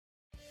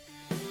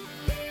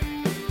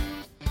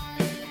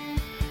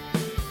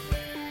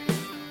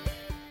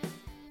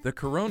The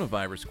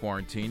coronavirus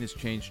quarantine has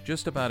changed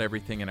just about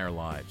everything in our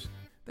lives.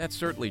 That's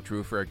certainly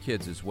true for our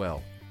kids as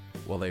well.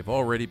 While they've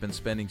already been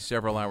spending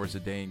several hours a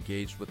day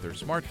engaged with their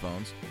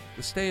smartphones,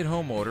 the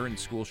stay-at-home order and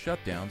school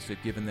shutdowns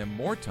have given them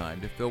more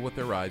time to fill with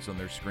their eyes on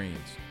their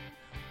screens.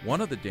 One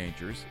of the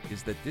dangers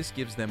is that this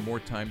gives them more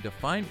time to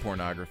find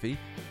pornography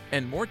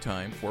and more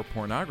time for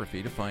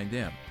pornography to find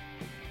them.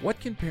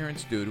 What can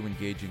parents do to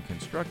engage in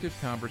constructive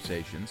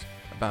conversations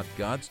about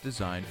God's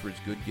design for His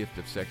good gift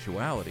of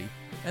sexuality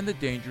and the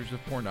dangers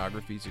of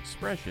pornography's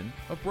expression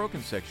of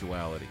broken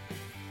sexuality?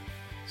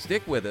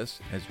 Stick with us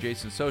as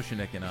Jason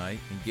Soshenik and I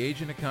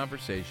engage in a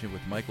conversation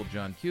with Michael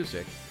John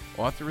Cusick,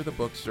 author of the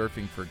book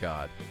Surfing for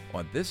God,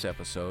 on this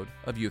episode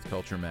of Youth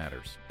Culture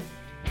Matters.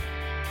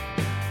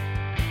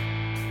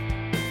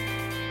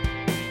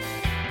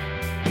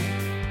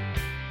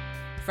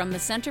 From the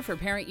Center for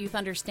Parent-Youth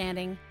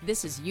Understanding,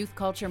 this is Youth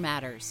Culture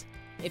Matters.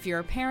 If you're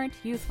a parent,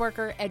 youth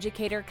worker,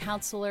 educator,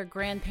 counselor,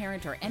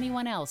 grandparent, or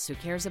anyone else who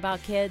cares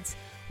about kids,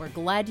 we're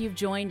glad you've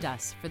joined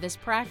us for this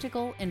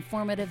practical,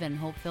 informative, and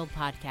hope-filled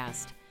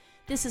podcast.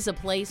 This is a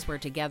place where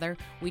together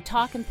we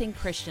talk and think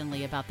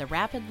Christianly about the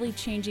rapidly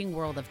changing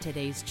world of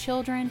today's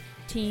children,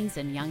 teens,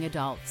 and young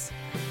adults.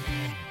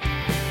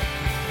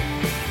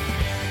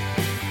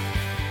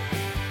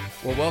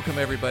 Well, welcome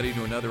everybody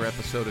to another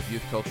episode of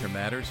Youth Culture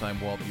Matters. I'm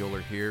Walt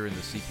Mueller here in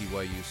the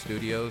CPYU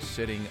studios,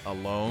 sitting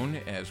alone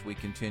as we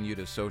continue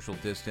to social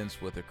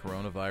distance with the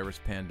coronavirus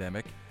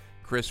pandemic.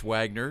 Chris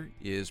Wagner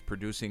is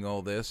producing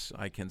all this.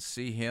 I can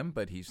see him,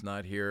 but he's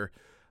not here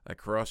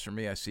across from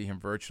me. I see him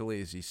virtually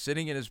as he's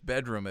sitting in his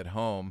bedroom at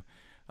home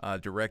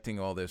directing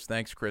all this.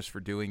 Thanks, Chris, for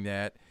doing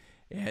that.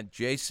 And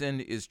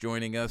Jason is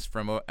joining us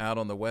from out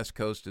on the West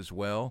Coast as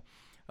well.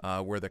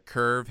 Where the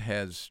curve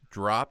has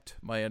dropped,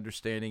 my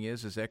understanding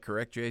is. Is that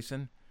correct,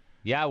 Jason?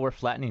 Yeah, we're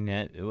flattening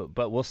it,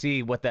 but we'll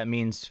see what that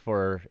means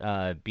for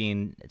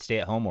being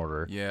stay-at-home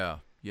order.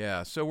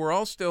 Yeah. So we're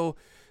all still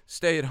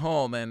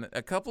stay-at-home, and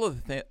a couple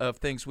of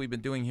things we've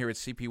been doing here at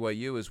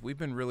CPYU is we've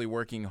been really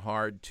working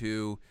hard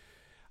to,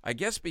 I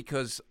guess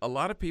because a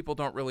lot of people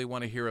don't really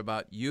want to hear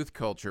about youth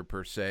culture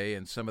per se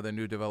and some of the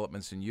new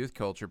developments in youth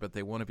culture, but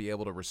they want to be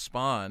able to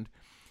respond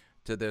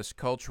to this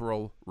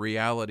cultural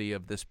reality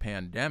of this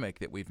pandemic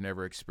that we've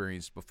never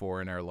experienced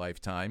before in our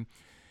lifetime.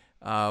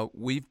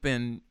 We've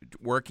been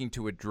working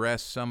to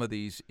address some of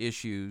these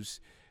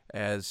issues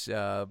as,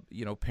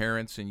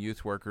 parents and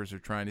youth workers are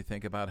trying to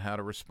think about how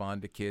to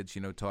respond to kids,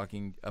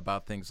 talking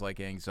about things like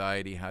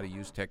anxiety, how to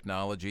use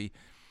technology.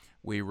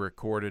 We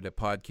recorded a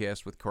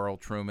podcast with Carl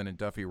Trueman and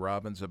Duffy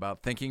Robbins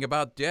about thinking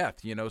about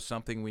death,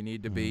 something we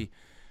need to be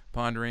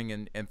pondering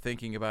and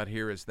thinking about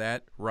here as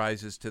that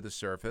rises to the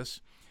surface.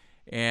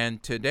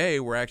 And today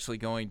we're actually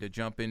going to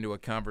jump into a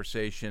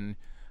conversation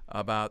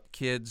about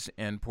kids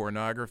and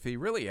pornography,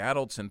 really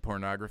adults and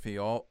pornography,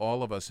 all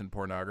of us in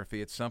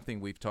pornography. It's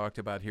something we've talked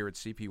about here at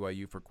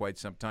CPYU for quite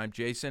some time.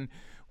 Jason,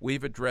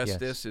 we've addressed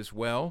this as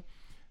well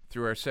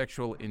through our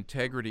Sexual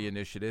Integrity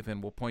Initiative,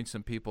 and we'll point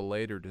some people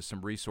later to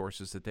some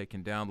resources that they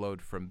can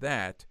download from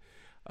that.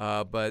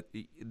 But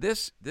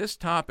this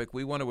topic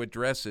we want to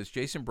address this.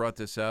 Jason brought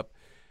this up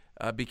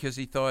because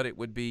he thought it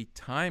would be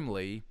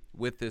timely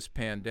with this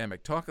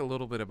pandemic. Talk a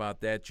little bit about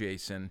that,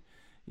 Jason,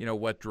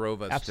 what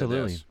drove us to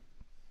this.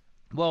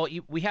 Well,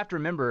 we have to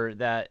remember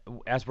that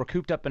as we're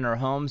cooped up in our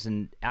homes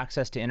and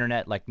access to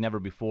internet like never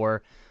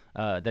before,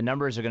 the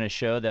numbers are going to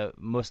show that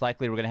most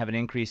likely we're going to have an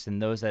increase in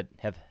those that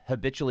have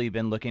habitually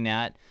been looking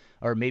at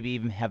or maybe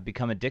even have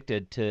become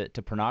addicted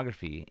to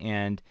pornography.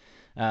 And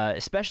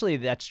especially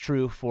that's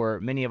true for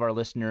many of our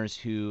listeners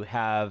who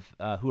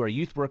are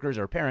youth workers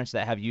or parents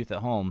that have youth at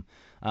home,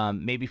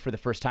 maybe for the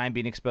first time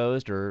being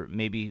exposed or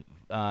maybe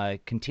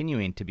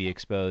continuing to be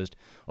exposed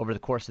over the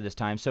course of this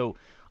time. So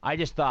I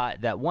just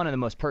thought that one of the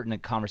most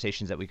pertinent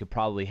conversations that we could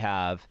probably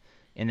have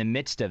in the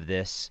midst of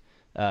this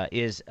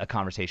is a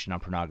conversation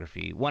on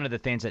pornography. One of the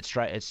things that's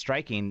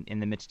striking in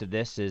the midst of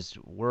this is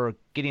we're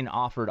getting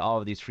offered all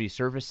of these free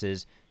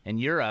services. In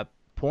Europe,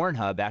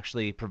 Pornhub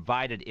actually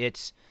provided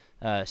its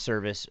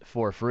service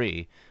for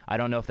free. I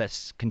don't know if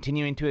that's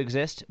continuing to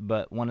exist,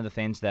 but one of the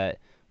things that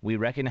we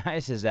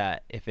recognize is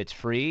that if it's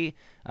free,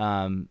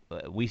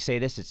 we say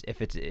this: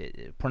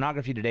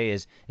 pornography today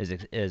is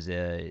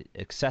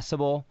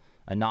accessible,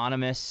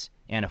 anonymous,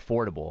 and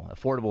affordable.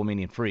 Affordable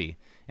meaning free,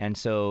 and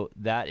so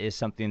that is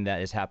something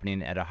that is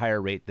happening at a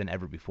higher rate than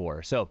ever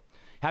before. So,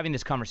 having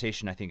this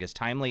conversation, I think, is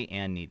timely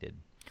and needed.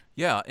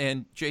 Yeah,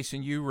 and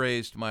Jason, you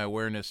raised my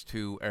awareness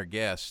to our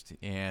guest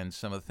and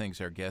some of the things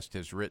our guest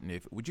has written.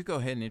 Would you go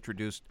ahead and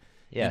introduce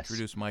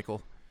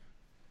Michael?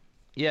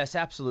 Yes,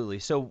 absolutely.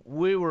 So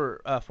we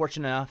were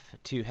fortunate enough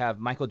to have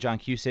Michael John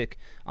Cusick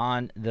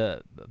on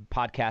the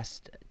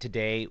podcast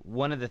today.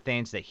 One of the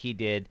things that he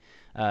did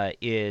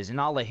is,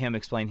 and I'll let him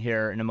explain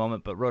here in a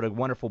moment, but wrote a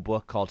wonderful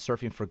book called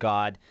Surfing for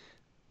God,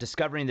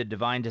 Discovering the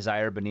Divine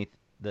Desire Beneath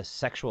the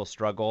Sexual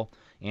Struggle.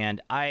 And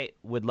I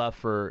would love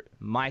for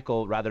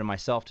Michael, rather than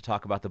myself, to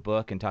talk about the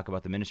book and talk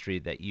about the ministry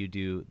that you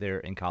do there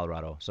in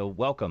Colorado. So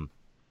welcome.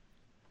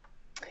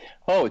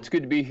 Oh, it's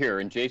good to be here.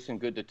 And Jason,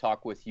 good to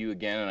talk with you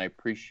again. And I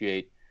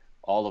appreciate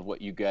all of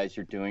what you guys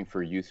are doing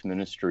for youth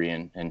ministry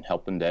and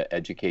helping to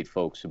educate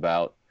folks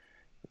about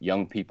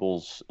young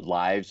people's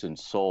lives and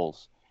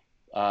souls.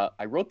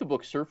 I wrote the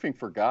book Surfing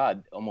for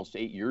God almost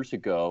 8 years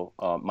ago.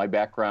 My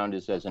background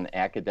is as an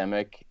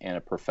academic and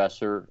a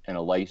professor and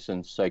a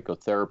licensed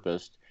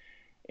psychotherapist.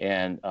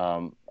 And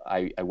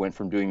I went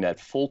from doing that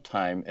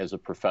full-time as a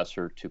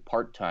professor to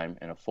part-time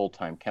and a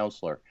full-time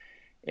counselor.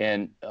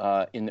 And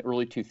in the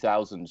early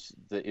 2000s,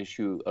 the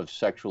issue of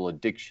sexual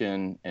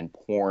addiction and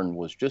porn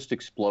was just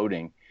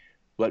exploding.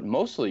 But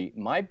mostly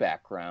my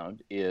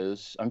background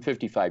is I'm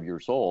 55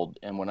 years old.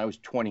 And when I was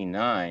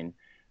 29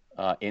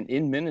 and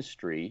in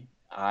ministry,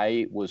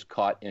 I was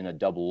caught in a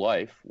double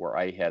life where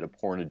I had a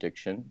porn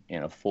addiction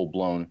and a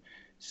full-blown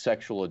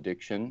sexual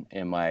addiction,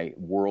 and my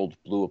world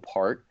blew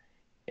apart.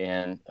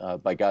 And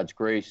by God's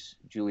grace,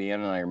 Julianne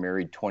and I are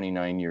married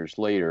 29 years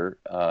later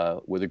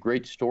with a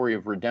great story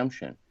of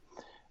redemption.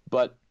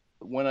 But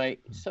when I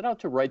set out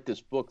to write this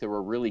book, there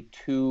were really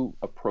two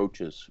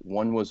approaches.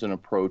 One was an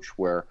approach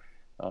where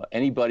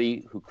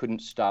anybody who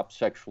couldn't stop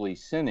sexually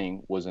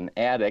sinning was an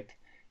addict,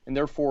 and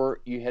therefore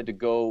you had to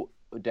go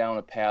down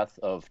a path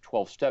of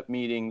 12-step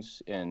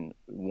meetings, and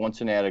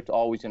once an addict,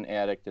 always an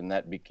addict, and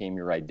that became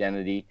your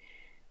identity.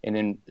 And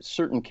in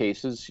certain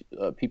cases,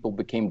 people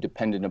became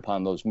dependent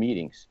upon those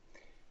meetings.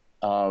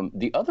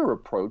 The other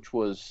approach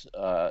was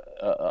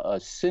a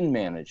sin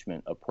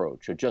management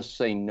approach, a just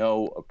say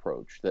no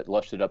approach that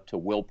left it up to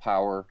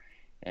willpower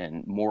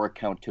and more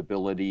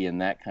accountability and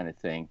that kind of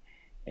thing.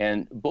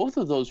 And both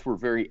of those were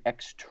very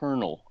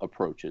external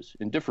approaches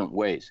in different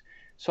ways.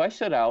 So I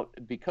set out,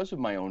 because of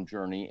my own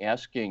journey,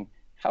 asking,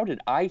 how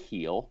did I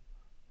heal?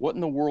 What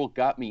in the world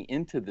got me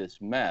into this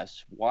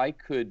mess? Why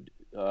could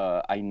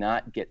I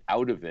not get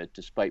out of it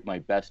despite my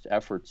best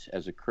efforts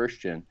as a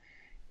Christian?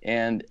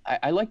 And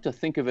I like to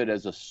think of it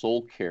as a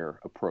soul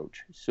care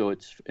approach. So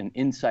it's an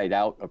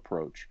inside-out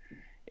approach.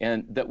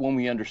 And that when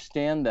we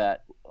understand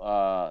that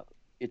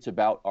it's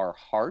about our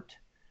heart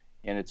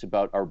and it's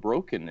about our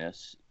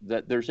brokenness,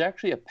 that there's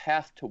actually a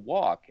path to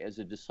walk as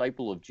a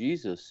disciple of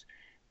Jesus,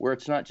 where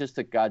it's not just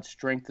that God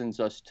strengthens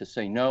us to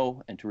say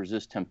no and to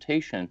resist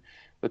temptation,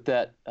 but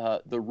that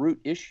the root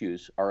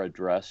issues are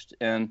addressed,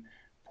 and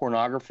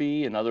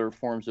pornography and other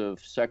forms of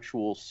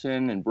sexual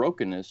sin and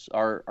brokenness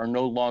are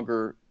no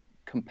longer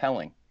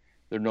compelling.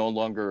 They're no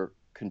longer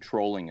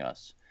controlling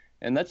us.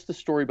 And that's the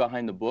story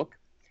behind the book.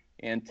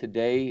 And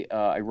today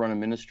I run a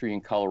ministry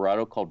in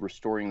Colorado called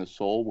Restoring the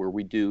Soul, where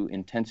we do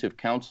intensive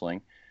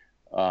counseling,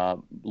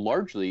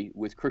 largely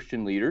with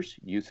Christian leaders,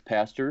 youth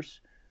pastors,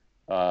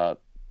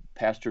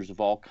 pastors of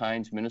all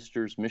kinds,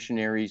 ministers,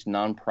 missionaries,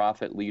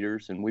 nonprofit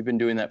leaders, and we've been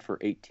doing that for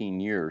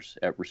 18 years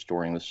at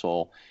Restoring the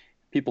Soul.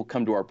 People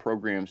come to our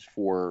programs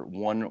for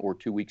 1 or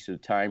 2 weeks at a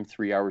time,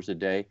 3 hours a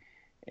day,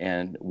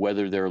 and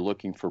whether they're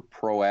looking for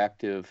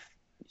proactive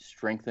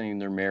strengthening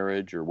their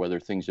marriage, or whether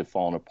things have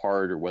fallen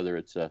apart, or whether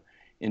it's a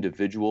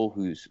individual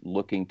who's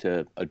looking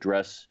to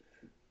address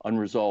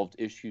unresolved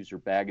issues or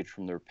baggage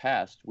from their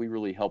past, we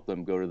really help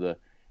them go to the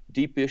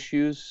deep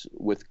issues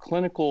with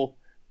clinical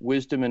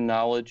wisdom and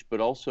knowledge,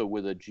 but also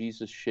with a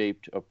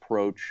Jesus-shaped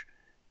approach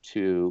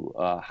to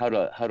how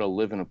to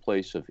live in a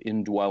place of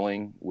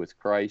indwelling with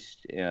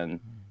Christ,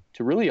 and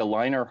to really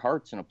align our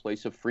hearts in a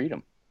place of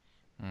freedom.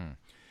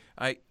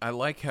 I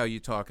like how you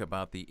talk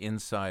about the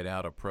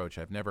inside-out approach.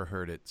 I've never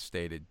heard it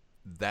stated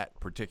that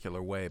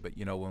particular way, but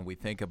when we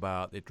think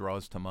about it,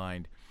 draws to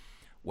mind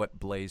what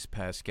Blaise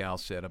Pascal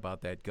said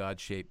about that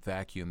God-shaped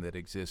vacuum that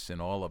exists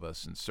in all of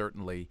us, and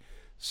certainly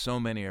so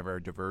many of our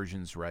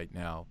diversions right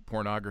now,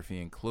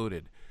 pornography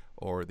included,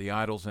 or the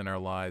idols in our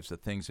lives, the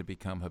things that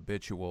become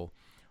habitual,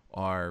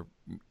 are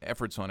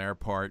efforts on our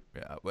part,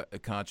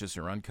 conscious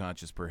or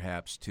unconscious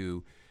perhaps,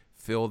 to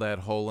fill that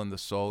hole in the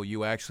soul.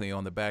 You actually,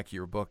 on the back of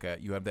your book,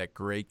 you have that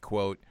great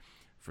quote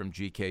from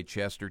G.K.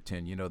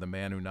 Chesterton, the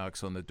man who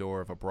knocks on the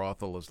door of a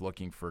brothel is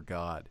looking for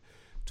God.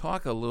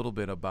 Talk a little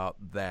bit about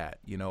that,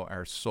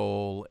 our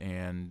soul,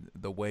 and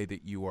the way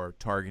that you are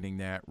targeting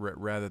that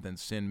rather than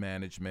sin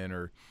management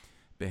or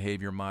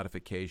behavior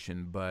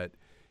modification, but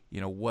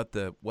what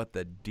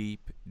the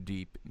deep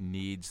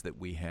needs that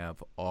we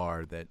have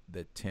are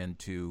that tend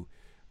to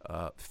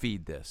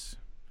feed this.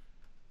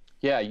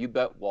 Yeah, you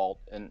bet,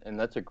 Walt, and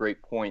that's a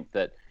great point.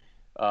 That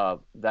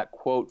that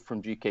quote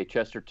from G.K.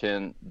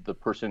 Chesterton, the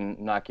person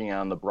knocking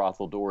on the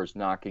brothel door is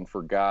knocking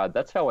for God.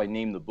 That's how I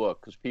named the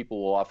book, because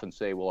people will often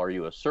say, well, are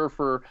you a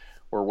surfer,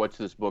 or what's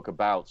this book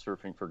about,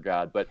 Surfing for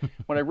God? But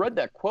when I read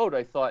that quote,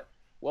 I thought,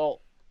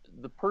 well,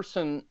 the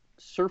person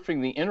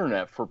surfing the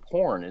internet for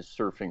porn is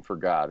surfing for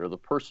God, or the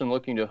person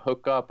looking to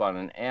hook up on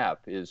an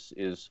app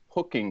is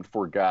hooking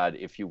for God,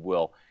 if you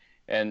will.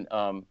 And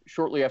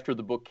shortly after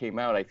the book came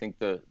out, I think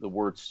the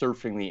word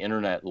surfing the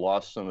internet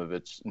lost some of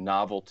its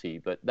novelty,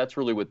 but that's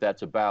really what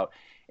that's about.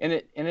 And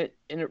it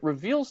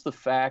reveals the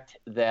fact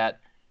that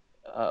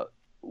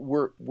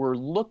we're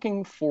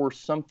looking for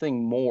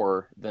something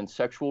more than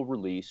sexual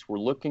release. We're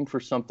looking for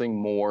something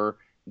more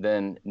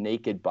than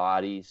naked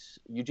bodies.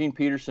 Eugene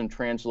Peterson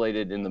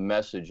translated in The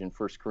Message in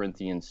 1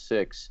 Corinthians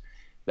 6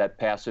 that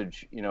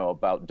passage,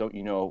 about don't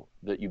you know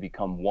that you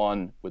become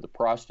one with a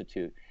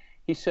prostitute.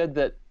 He said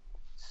that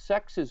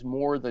sex is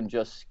more than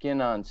just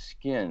skin on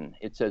skin.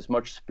 It's as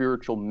much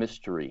spiritual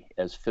mystery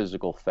as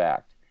physical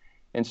fact.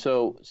 And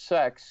so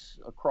sex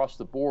across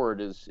the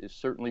board is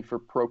certainly for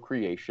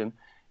procreation.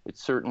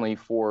 It's certainly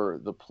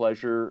for the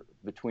pleasure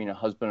between a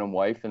husband and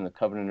wife in the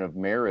covenant of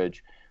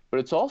marriage, but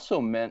it's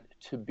also meant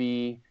to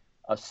be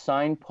a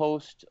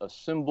signpost, a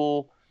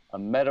symbol, a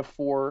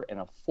metaphor,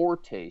 and a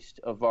foretaste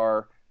of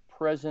our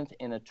present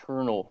and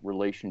eternal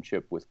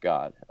relationship with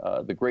God.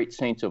 The great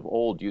saints of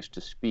old used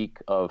to speak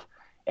of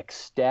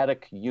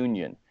ecstatic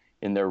union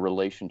in their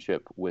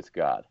relationship with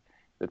God,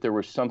 that there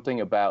was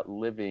something about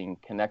living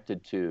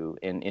connected to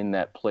and in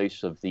that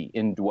place of the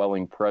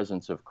indwelling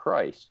presence of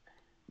Christ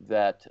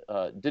that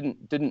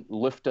didn't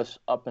lift us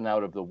up and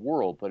out of the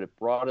world, but it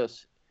brought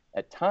us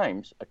at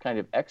times a kind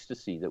of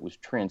ecstasy that was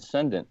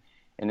transcendent,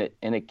 and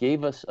it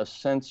gave us a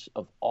sense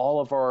of all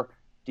of our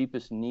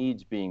deepest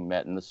needs being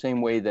met in the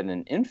same way that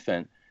an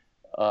infant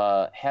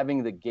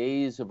having the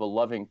gaze of a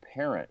loving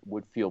parent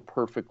would feel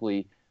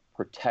perfectly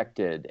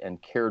protected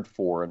and cared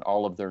for and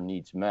all of their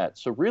needs met.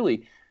 So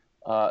really,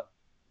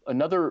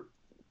 another,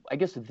 I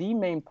guess, the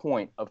main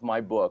point of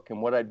my book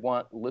and what I'd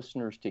want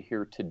listeners to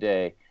hear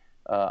today,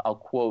 I'll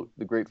quote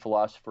the great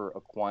philosopher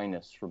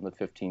Aquinas from the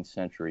 15th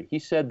century. He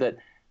said that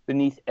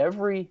beneath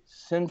every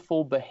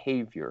sinful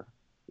behavior,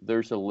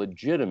 there's a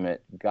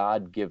legitimate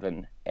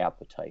God-given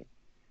appetite.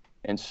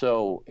 And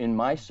so in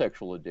my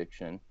sexual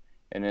addiction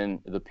and in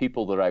the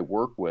people that I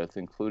work with,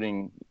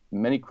 including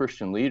many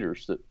Christian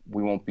leaders that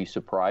we won't be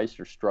surprised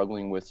are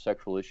struggling with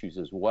sexual issues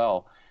as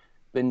well,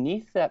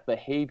 beneath that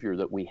behavior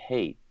that we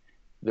hate,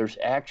 there's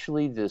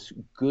actually this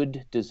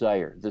good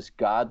desire, this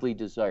godly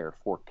desire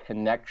for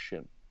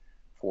connection,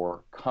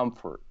 for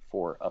comfort,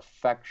 for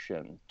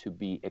affection, to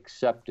be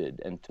accepted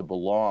and to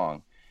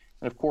belong.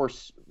 And of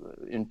course,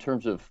 in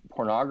terms of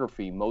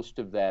pornography, most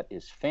of that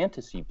is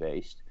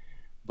fantasy-based,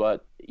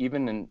 but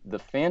even in the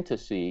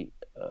fantasy,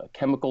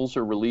 chemicals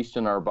are released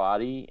in our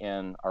body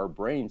and our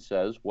brain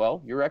says,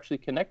 well, you're actually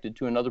connected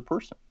to another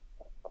person.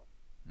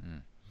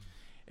 Mm.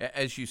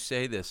 As you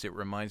say this, it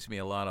reminds me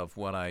a lot of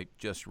what I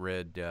just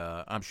read.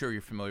 I'm sure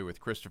you're familiar with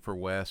Christopher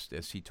West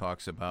as he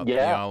talks about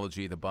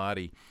theology of the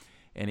body.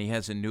 And he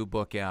has a new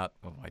book out.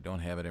 Oh, I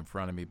don't have it in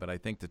front of me, but I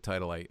think the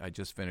title, I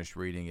just finished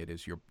reading it,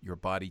 is Your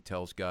Body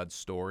Tells God's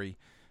Story,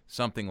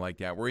 something like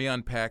that, where he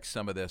unpacks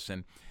some of this.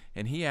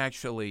 And he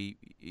actually,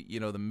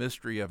 the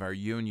mystery of our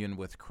union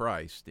with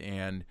Christ,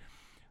 and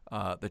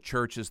the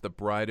church is the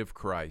bride of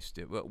Christ.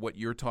 What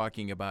you're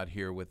talking about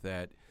here with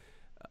that,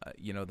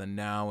 the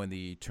now and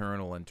the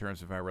eternal in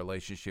terms of our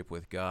relationship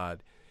with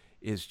God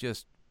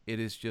it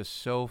is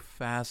just so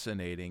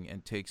fascinating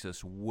and takes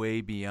us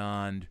way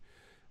beyond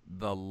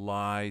the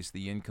lies,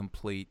 the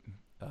incomplete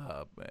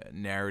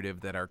narrative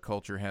that our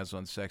culture has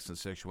on sex and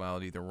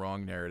sexuality, the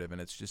wrong narrative,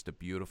 and it's just a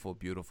beautiful,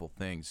 beautiful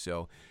thing.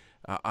 So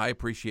I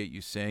appreciate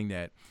you saying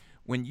that.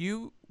 When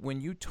you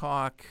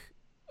talk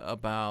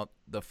about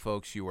the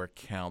folks you are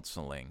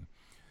counseling,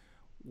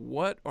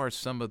 what are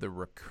some of the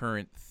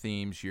recurrent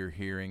themes you're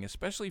hearing,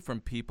 especially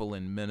from people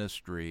in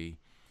ministry,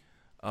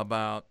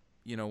 about,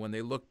 when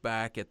they look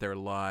back at their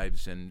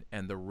lives and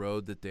the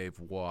road that they've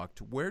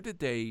walked, where did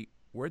they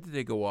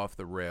go off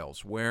the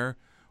rails?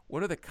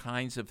 What are the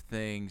kinds of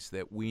things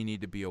that we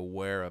need to be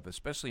aware of?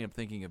 Especially I'm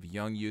thinking of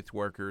young youth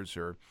workers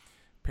or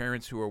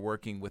parents who are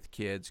working with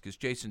kids, because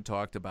Jason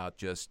talked about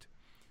just,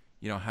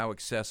 how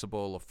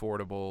accessible,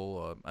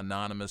 affordable,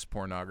 anonymous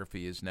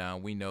pornography is now.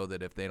 We know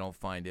that if they don't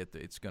find it,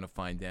 it's going to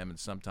find them, and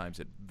sometimes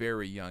at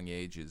very young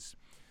ages.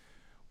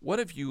 What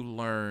have you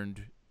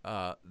learned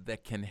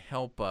that can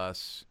help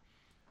us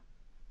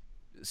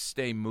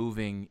stay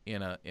moving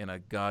in a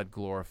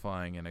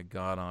God-glorifying and a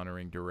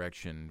God-honoring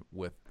direction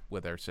with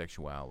our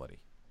sexuality?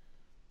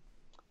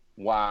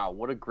 Wow,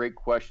 what a great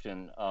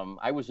question.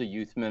 I was a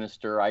youth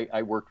minister.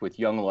 I worked with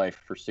Young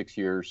Life for 6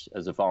 years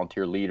as a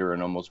volunteer leader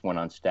and almost went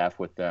on staff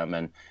with them.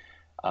 And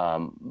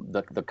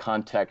the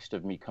context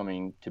of me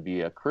coming to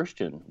be a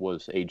Christian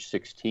was age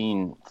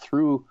 16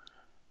 through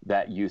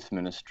that youth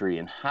ministry,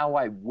 and how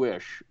I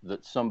wish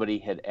that somebody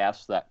had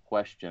asked that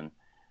question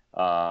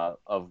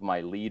of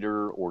my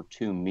leader or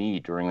to me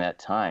during that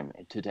time,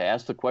 to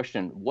ask the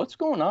question, what's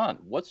going on?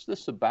 What's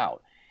this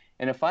about?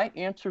 And if I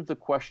answered the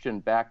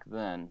question back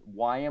then,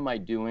 why am I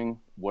doing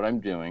what I'm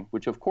doing,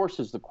 which of course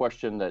is the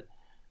question that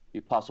the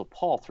Apostle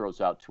Paul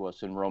throws out to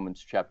us in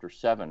Romans chapter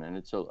 7. And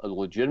it's a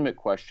legitimate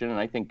question, and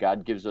I think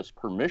God gives us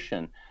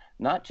permission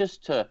not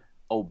just to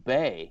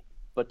obey,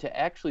 but to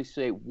actually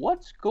say,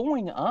 what's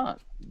going on?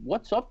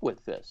 What's up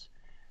with this?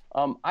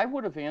 I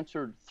would have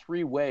answered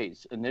three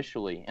ways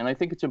initially, and I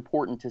think it's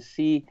important to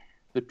see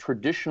the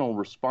traditional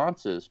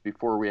responses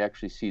before we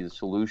actually see the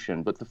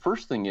solution. But the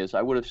first thing is,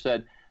 I would have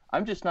said,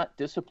 I'm just not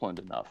disciplined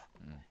enough.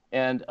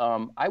 And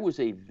I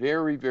was a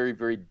very, very,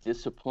 very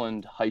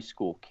disciplined high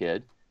school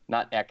kid,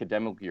 not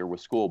academically or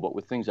with school, but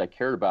with things I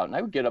cared about. And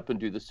I would get up and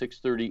do the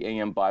 6:30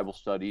 a.m. Bible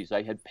studies.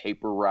 I had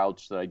paper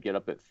routes that I'd get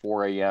up at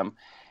 4 a.m.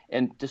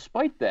 And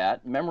despite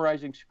that,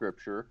 memorizing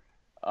scripture,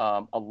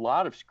 a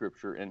lot of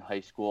scripture in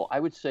high school. I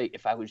would say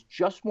if I was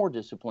just more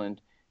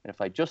disciplined and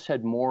if I just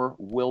had more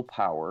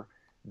willpower,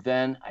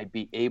 then I'd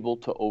be able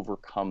to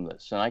overcome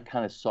this. And I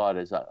kind of saw it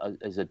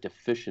as a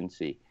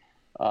deficiency.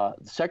 The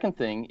second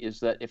thing is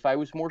that if I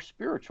was more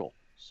spiritual,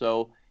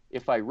 so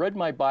if I read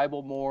my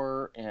Bible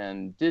more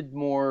and did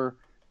more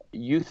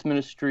youth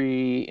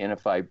ministry, and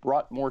if I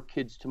brought more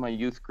kids to my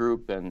youth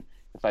group, and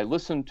if I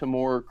listened to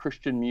more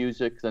Christian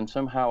music, then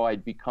somehow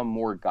I'd become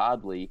more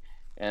godly,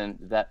 and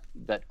that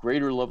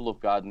greater level of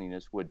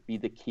godliness would be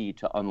the key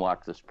to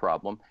unlock this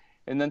problem.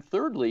 And then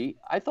thirdly,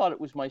 I thought it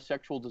was my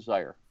sexual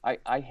desire.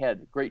 I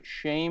had great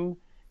shame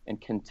and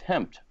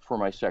contempt for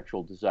my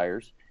sexual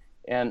desires.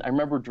 And I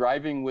remember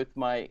driving with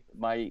my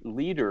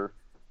leader,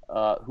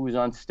 who was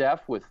on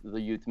staff with the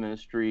youth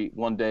ministry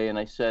one day, and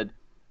I said,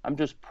 I'm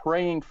just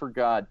praying for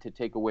God to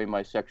take away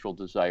my sexual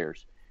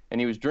desires. And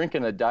he was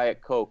drinking a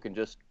Diet Coke and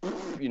just,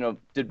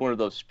 did one of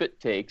those spit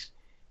takes.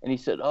 And he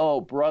said,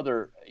 oh,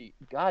 brother,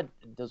 God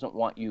doesn't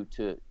want you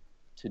to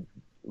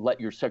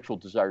let your sexual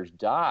desires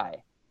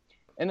die.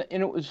 And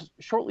it was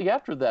shortly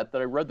after that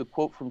I read the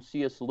quote from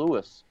C.S.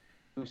 Lewis,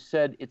 who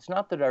said, it's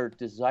not that our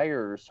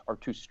desires are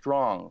too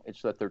strong,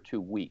 it's that they're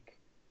too weak.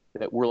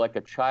 That we're like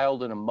a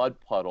child in a mud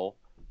puddle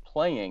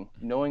playing,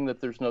 knowing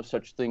that there's no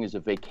such thing as a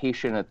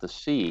vacation at the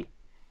sea.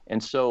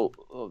 And so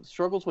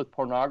struggles with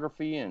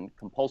pornography and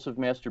compulsive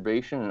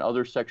masturbation and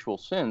other sexual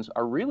sins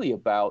are really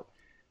about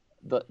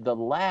the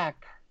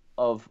lack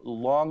of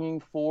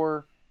longing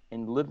for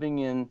and living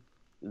in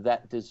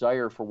that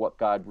desire for what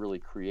God really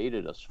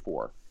created us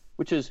for,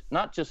 which is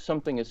not just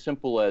something as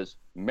simple as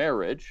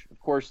marriage. Of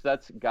course,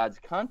 that's God's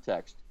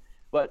context.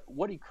 But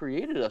what he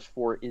created us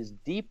for is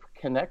deep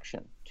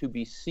connection, to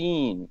be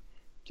seen,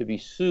 to be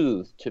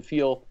soothed, to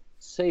feel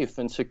safe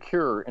and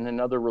secure in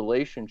another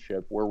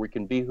relationship where we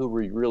can be who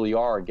we really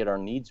are and get our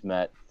needs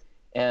met.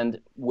 And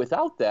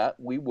without that,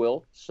 we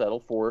will settle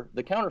for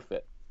the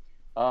counterfeit.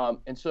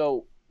 And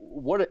so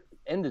what it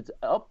ended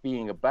up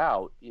being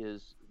about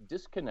is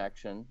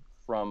disconnection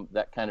from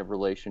that kind of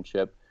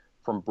relationship,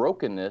 from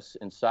brokenness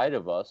inside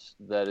of us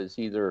that is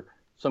either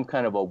some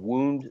kind of a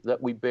wound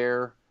that we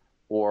bear,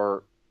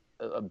 or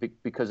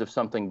because of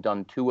something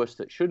done to us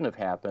that shouldn't have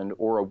happened,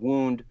 or a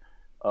wound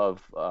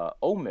of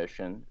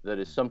omission that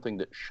is something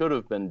that should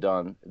have been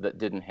done that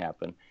didn't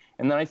happen.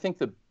 And then I think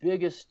the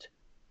biggest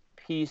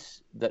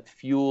piece that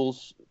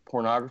fuels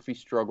pornography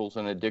struggles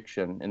and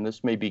addiction, and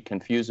this may be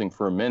confusing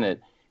for a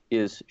minute,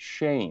 is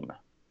shame.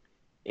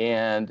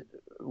 And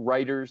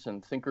writers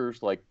and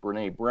thinkers like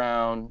Brene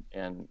Brown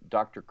and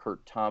Dr.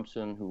 Kurt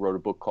Thompson, who wrote a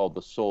book called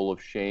The Soul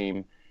of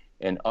Shame,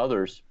 and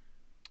others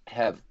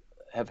have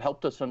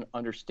helped us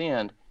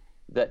understand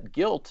that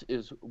guilt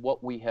is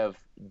what we have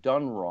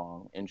done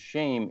wrong, and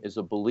shame is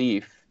a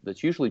belief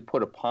that's usually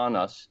put upon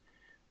us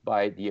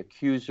by the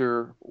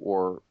accuser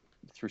or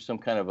through some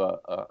kind of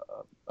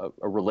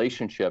a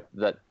relationship,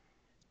 that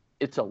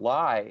it's a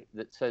lie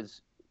that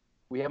says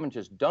we haven't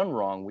just done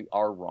wrong, we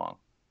are wrong.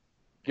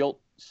 Guilt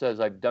says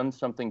I've done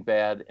something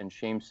bad, and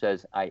shame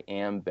says I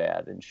am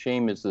bad. And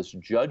shame is this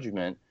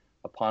judgment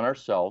upon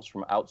ourselves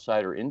from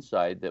outside or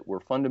inside that we're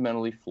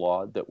fundamentally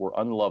flawed, that we're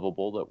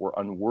unlovable, that we're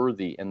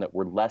unworthy, and that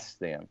we're less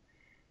than.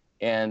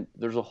 And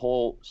there's a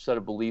whole set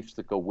of beliefs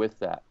that go with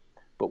that.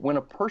 But when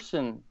a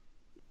person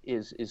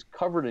is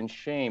covered in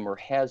shame or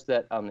has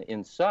that on the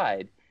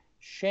inside,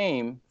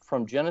 shame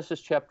from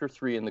Genesis chapter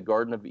 3 in the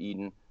Garden of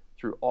Eden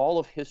through all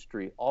of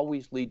history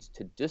always leads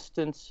to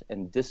distance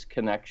and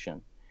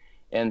disconnection.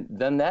 And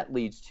then that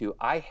leads to,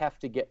 I have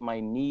to get my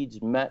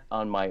needs met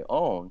on my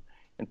own.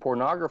 And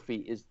pornography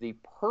is the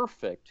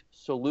perfect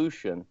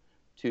solution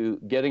to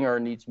getting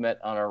our needs met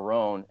on our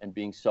own and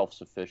being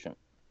self-sufficient.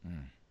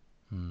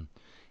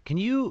 Can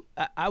you,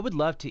 I would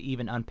love to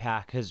even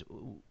unpack, because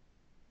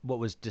what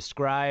was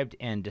described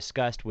and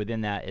discussed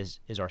within that is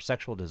our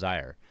sexual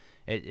desire.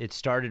 It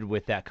started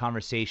with that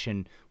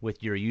conversation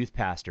with your youth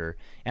pastor.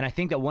 And I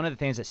think that one of the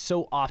things that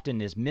so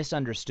often is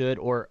misunderstood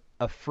or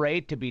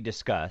afraid to be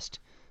discussed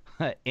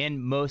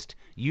in most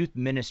youth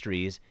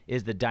ministries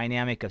is the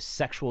dynamic of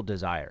sexual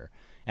desire.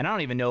 And I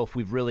don't even know if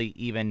we've really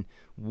even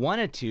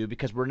wanted to,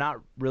 because we're not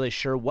really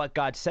sure what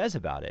God says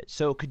about it.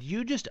 So could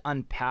you just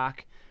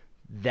unpack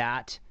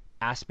that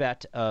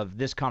aspect of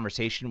this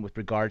conversation with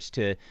regards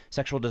to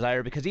sexual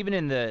desire? Because even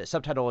in the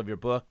subtitle of your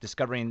book,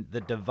 Discovering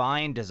the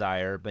Divine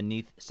Desire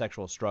Beneath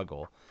Sexual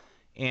Struggle.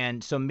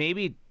 And so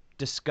maybe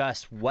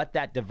discuss what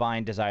that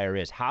divine desire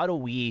is. How do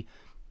we,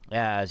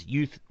 as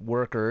youth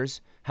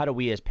workers, how do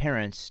we as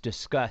parents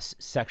discuss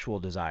sexual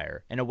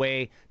desire in a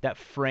way that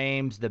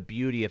frames the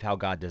beauty of how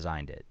God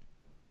designed it?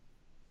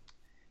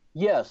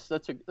 Yes,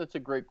 that's a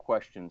great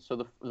question. So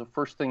the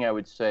first thing I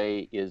would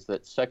say is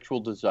that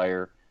sexual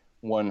desire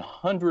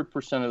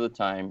 100% of the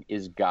time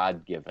is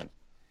God-given,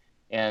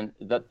 and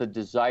that the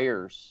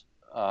desires,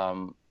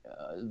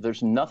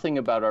 there's nothing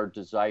about our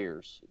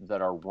desires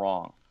that are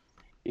wrong.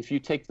 If you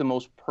take the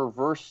most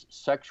perverse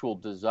sexual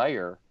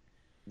desire,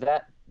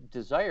 that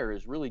desire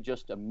is really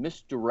just a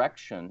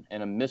misdirection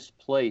and a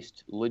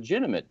misplaced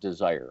legitimate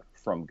desire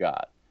from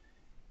God.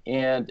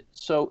 And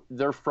so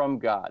they're from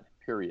God,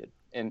 period.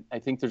 And I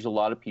think there's a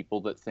lot of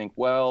people that think,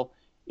 well,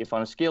 if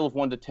on a scale of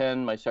 1 to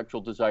 10, my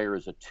sexual desire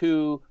is a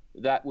 2,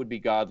 that would be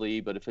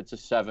godly. But if it's a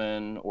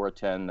 7 or a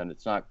 10, then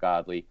it's not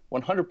godly.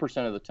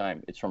 100% of the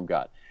time, it's from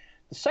God.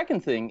 The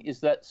second thing is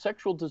that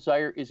sexual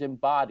desire is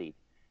embodied.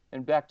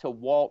 And back to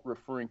Walt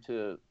referring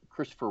to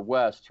Christopher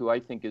West, who I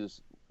think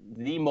is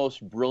the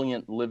most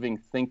brilliant living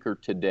thinker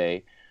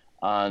today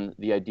on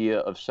the idea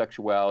of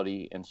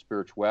sexuality and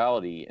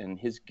spirituality, and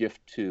his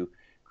gift to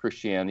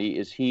Christianity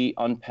is he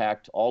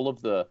unpacked all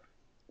of the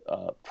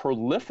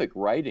prolific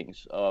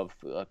writings of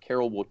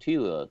Karol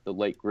Wojtyla, the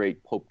late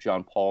great Pope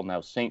John Paul, now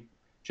Saint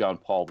John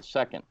Paul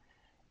II.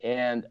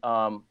 And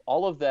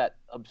all of that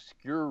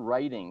obscure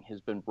writing has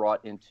been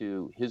brought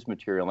into his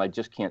material, and I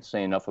just can't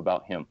say enough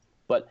about him.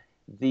 But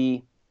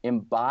the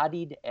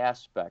embodied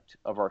aspect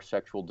of our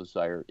sexual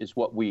desire is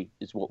what we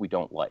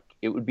don't like.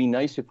 It would be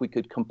nice if we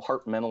could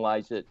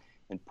compartmentalize it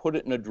and put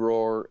it in a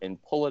drawer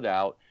and pull it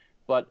out.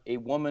 But a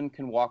woman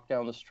can walk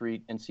down the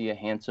street and see a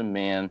handsome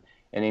man,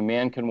 and a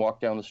man can walk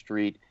down the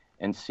street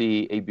and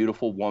see a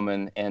beautiful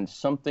woman, and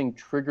something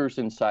triggers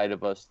inside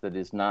of us that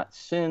is not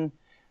sin,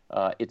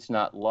 it's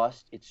not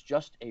lust, it's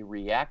just a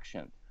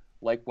reaction.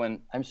 Like when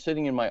I'm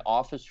sitting in my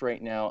office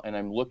right now and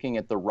I'm looking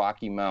at the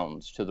Rocky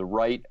Mountains. To the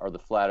right are the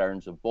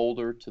Flatirons of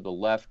Boulder, to the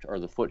left are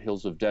the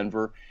foothills of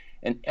Denver.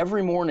 And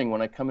every morning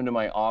when I come into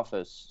my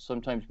office,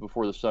 sometimes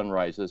before the sun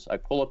rises, I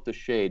pull up the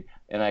shade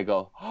and I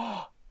go,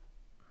 oh,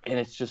 and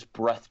it's just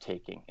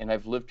breathtaking. And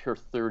I've lived here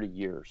 30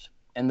 years.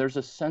 And there's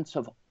a sense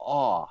of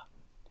awe.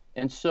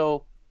 And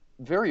so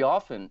very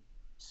often,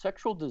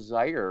 sexual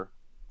desire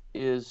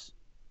is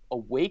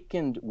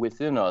awakened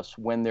within us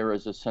when there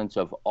is a sense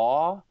of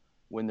awe,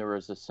 when there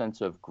is a sense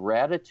of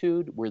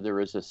gratitude, where there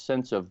is a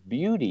sense of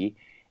beauty,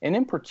 and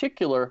in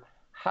particular,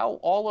 how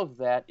all of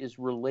that is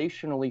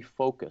relationally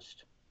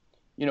focused.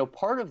 You know,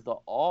 part of the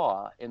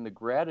awe and the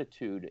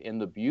gratitude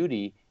and the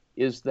beauty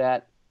is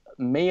that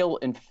male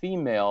and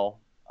female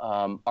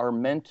are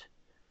meant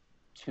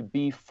to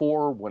be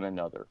for one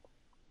another.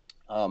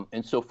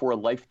 And so for a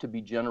life to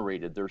be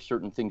generated, there are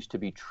certain things to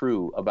be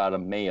true about a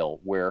male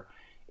where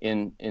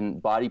in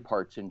body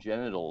parts and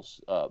genitals,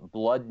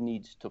 blood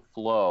needs to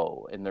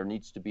flow, and there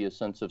needs to be a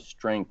sense of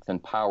strength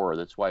and power.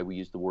 That's why we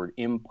use the word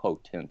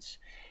impotence.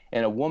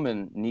 And a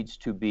woman needs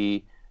to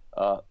be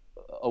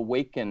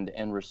awakened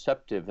and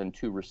receptive and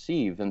to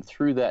receive. And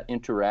through that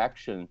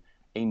interaction,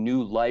 a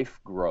new life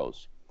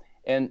grows.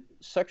 And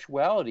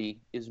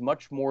sexuality is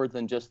much more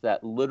than just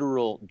that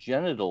literal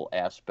genital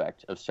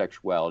aspect of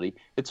sexuality.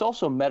 It's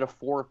also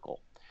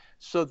metaphorical,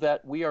 so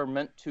that we are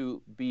meant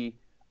to be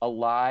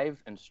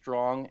alive and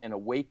strong and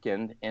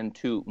awakened and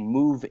to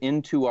move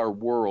into our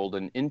world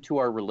and into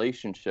our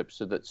relationships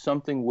so that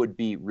something would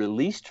be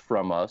released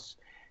from us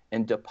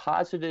and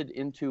deposited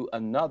into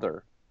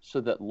another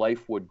so that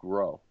life would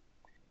grow.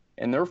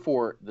 And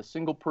therefore, the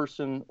single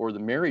person or the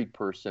married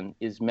person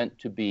is meant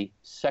to be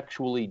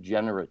sexually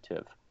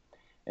generative.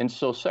 And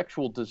so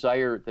sexual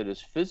desire that is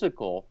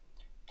physical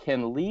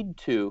can lead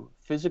to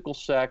physical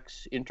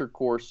sex,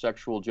 intercourse,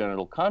 sexual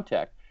genital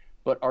contact.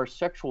 But our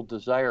sexual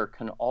desire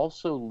can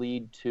also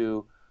lead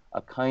to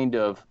a kind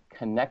of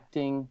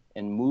connecting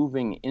and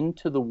moving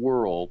into the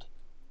world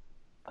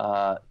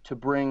to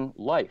bring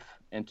life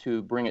and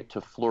to bring it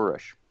to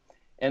flourish.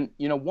 And,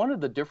 you know, one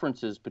of the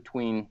differences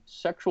between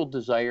sexual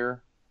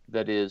desire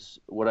that is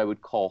what I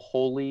would call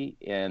holy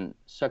and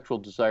sexual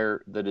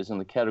desire that is in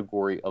the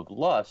category of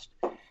lust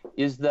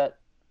is that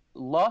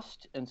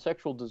lust and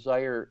sexual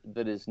desire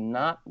that is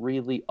not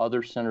really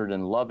other-centered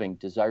and loving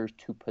desires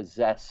to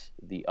possess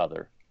the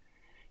other.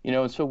 You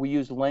know, and so we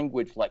use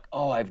language like,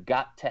 oh, I've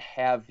got to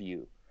have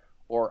you,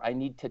 or I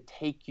need to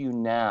take you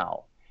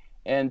now.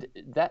 And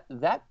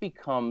that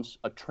becomes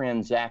a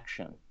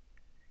transaction.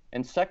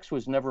 And sex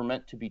was never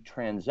meant to be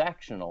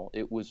transactional.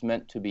 It was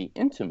meant to be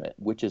intimate,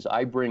 which is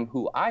I bring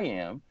who I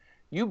am,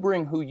 you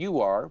bring who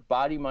you are,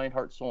 body, mind,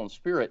 heart, soul, and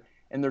spirit.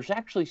 And there's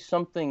actually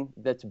something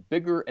that's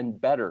bigger and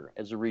better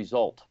as a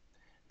result.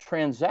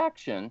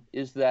 Transaction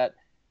is that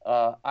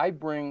I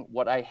bring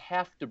what I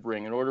have to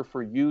bring in order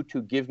for you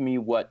to give me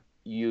what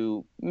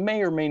you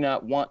may or may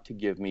not want to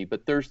give me,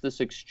 but there's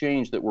this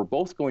exchange that we're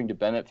both going to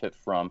benefit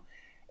from.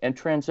 And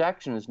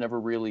transaction is never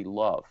really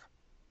love.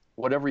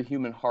 What every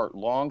human heart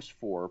longs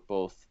for,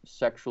 both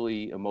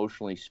sexually,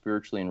 emotionally,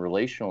 spiritually, and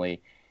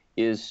relationally,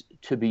 is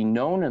to be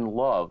known and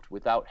loved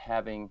without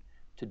having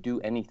to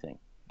do anything,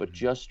 but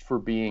just for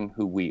being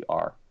who we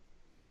are.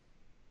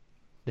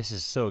 This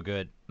is so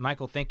good.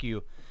 Michael, thank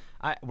you.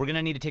 We're going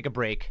to need to take a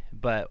break,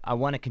 but I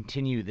want to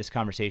continue this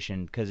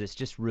conversation because it's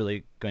just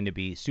really going to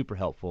be super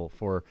helpful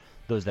for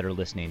those that are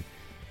listening.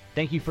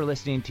 Thank you for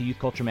listening to Youth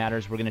Culture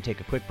Matters. We're going to take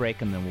a quick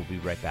break, and then we'll be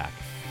right back.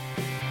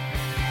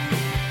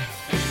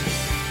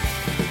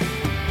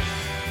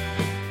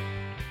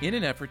 In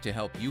an effort to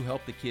help you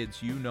help the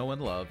kids you know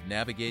and love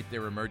navigate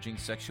their emerging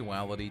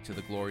sexuality to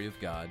the glory of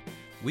God,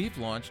 we've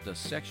launched a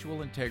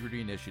sexual integrity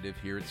initiative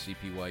here at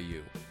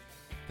CPYU.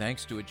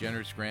 Thanks to a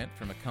generous grant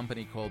from a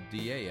company called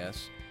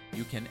DAS,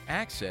 You can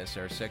access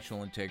our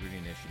Sexual Integrity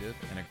Initiative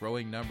and a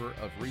growing number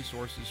of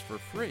resources for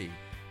free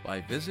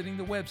by visiting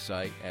the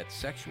website at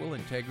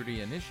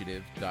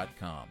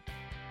sexualintegrityinitiative.com.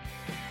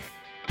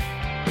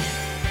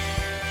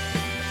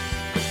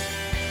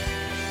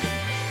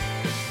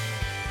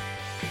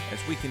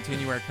 As we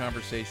continue our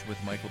conversation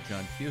with Michael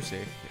John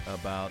Cusick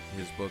about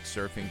his book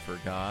Surfing for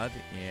God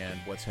and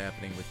what's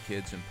happening with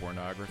kids and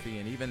pornography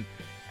and even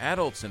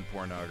adults in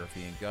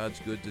pornography and God's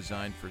good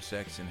design for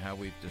sex and how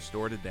we've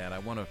distorted that, I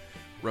want to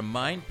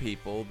remind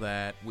people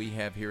that we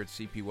have here at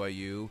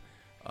CPYU,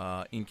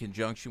 in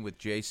conjunction with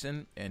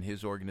Jason and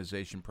his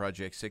organization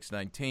Project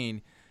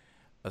 619,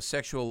 a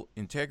sexual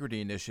integrity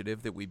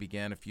initiative that we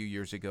began a few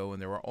years ago, and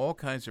there are all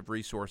kinds of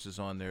resources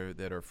on there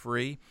that are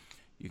free.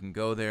 You can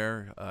go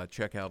there,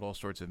 check out all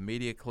sorts of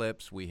media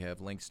clips. We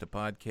have links to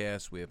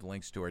podcasts. We have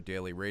links to our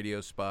daily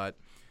radio spot,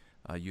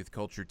 Youth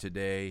Culture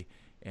Today,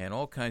 and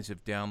all kinds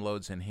of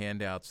downloads and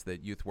handouts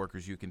that youth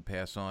workers you can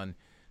pass on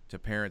to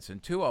parents.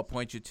 And two, I'll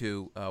point you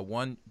to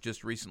one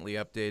just recently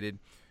updated.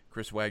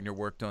 Chris Wagner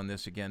worked on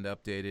this again to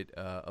update it.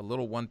 A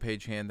little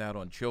one-page handout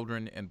on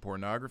children and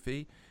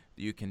pornography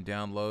that you can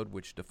download,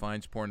 which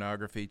defines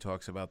pornography,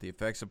 talks about the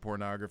effects of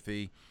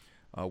pornography,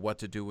 what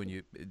to do when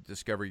you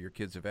discover your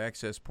kids have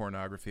accessed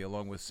pornography,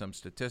 along with some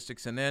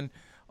statistics, and then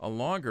a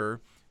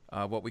longer,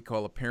 what we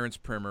call a parent's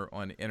primer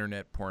on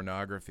internet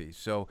pornography.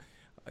 So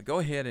go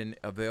ahead and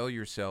avail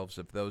yourselves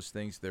of those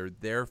things. They're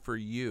there for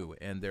you,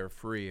 and they're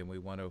free, and we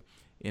want to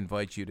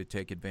invite you to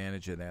take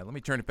advantage of that. Let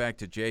me turn it back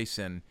to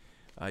Jason.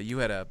 You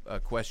had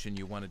a question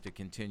you wanted to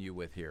continue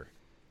with here.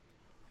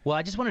 Well,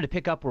 I just wanted to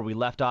pick up where we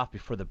left off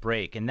before the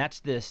break, and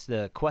that's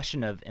the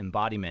question of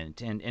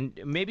embodiment and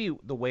maybe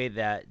the way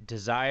that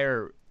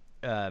desire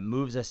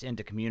moves us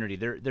into community.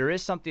 There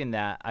is something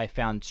that I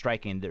found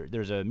striking.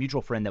 There's a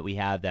mutual friend that we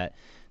have that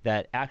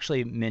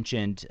actually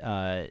mentioned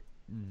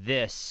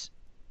this.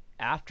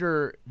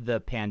 After the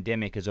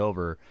pandemic is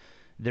over,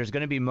 there's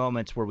going to be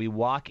moments where we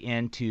walk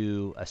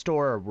into a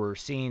store or we're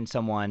seeing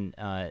someone,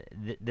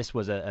 this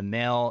was a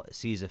male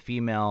sees a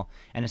female,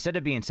 and instead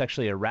of being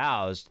sexually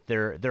aroused,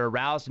 they're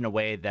aroused in a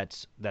way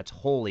that's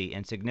holy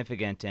and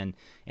significant, and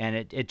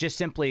it just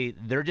simply,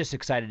 they're just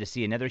excited to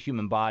see another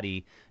human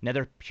body,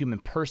 another human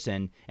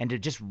person, and to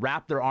just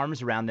wrap their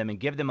arms around them and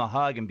give them a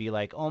hug and be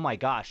like, oh my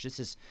gosh,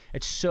 it's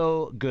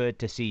so good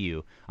to see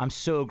you. I'm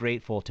so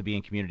grateful to be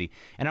in community.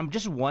 And I'm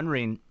just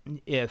wondering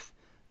if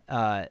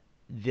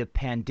the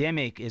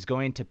pandemic is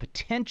going to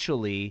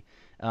potentially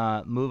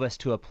move us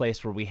to a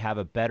place where we have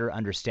a better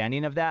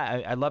understanding of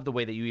that. I love the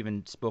way that you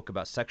even spoke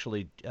about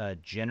sexually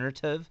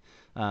generative.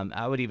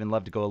 I would even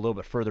love to go a little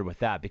bit further with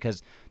that,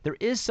 because there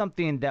is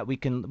something that we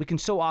can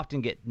so often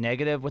get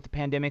negative with the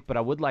pandemic, but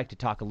I would like to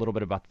talk a little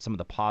bit about some of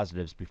the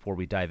positives before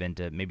we dive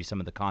into maybe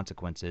some of the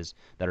consequences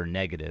that are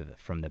negative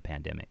from the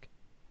pandemic.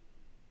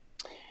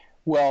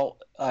 Well,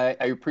 I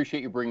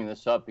appreciate you bringing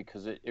this up,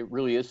 because it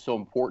really is so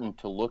important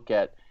to look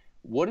at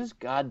what is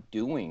God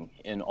doing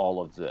in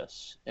all of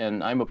this?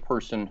 And I'm a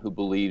person who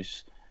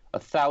believes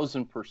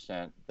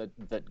 1,000%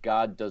 that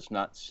God does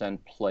not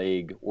send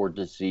plague or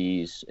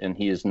disease, and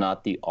he is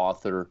not the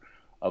author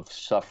of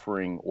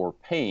suffering or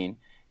pain.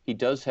 He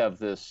does have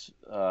this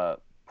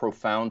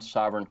profound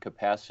sovereign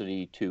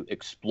capacity to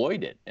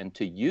exploit it and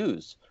to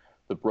use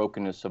the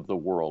brokenness of the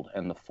world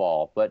and the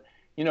fall. But,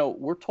 you know,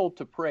 we're told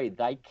to pray,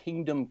 thy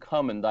kingdom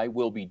come and thy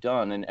will be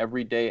done. And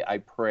every day I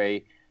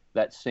pray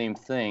that same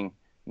thing,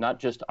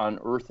 not just on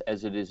earth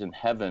as it is in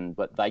heaven,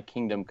 but thy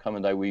kingdom come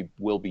and thy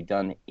will be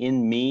done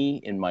in me,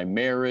 in my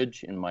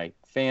marriage, in my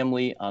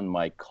family, on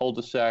my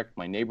cul-de-sac,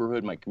 my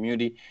neighborhood, my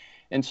community.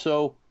 And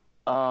so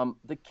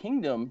the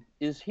kingdom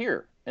is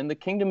here, and the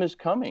kingdom is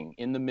coming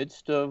in the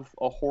midst of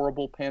a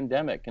horrible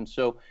pandemic. And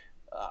so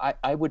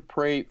I would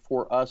pray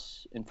for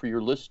us and for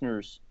your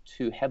listeners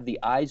to have the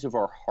eyes of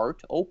our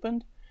heart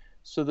opened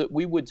so that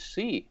we would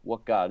see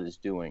what God is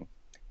doing.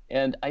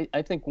 And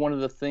I think one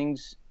of the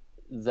things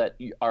that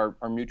our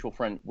mutual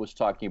friend was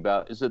talking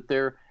about is that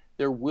there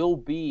will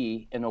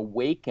be an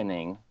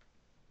awakening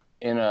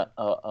and a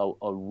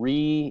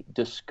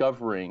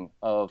rediscovering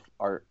of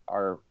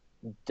our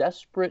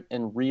desperate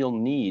and real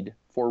need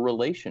for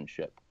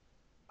relationship,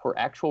 for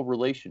actual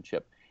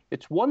relationship.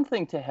 It's one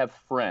thing to have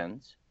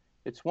friends,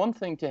 it's one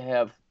thing to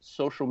have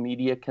social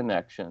media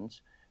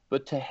connections,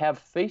 but to have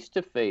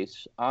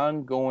face-to-face,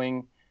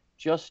 ongoing,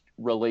 just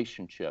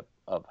relationship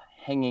of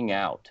hanging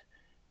out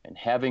and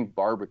having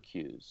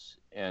barbecues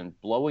and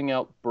blowing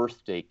out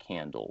birthday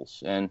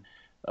candles, and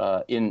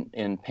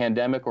in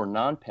pandemic or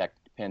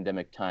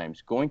non-pandemic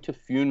times, going to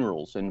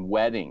funerals and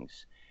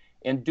weddings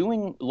and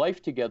doing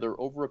life together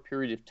over a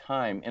period of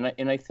time.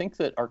 And I think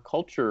that our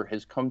culture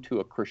has come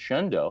to a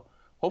crescendo,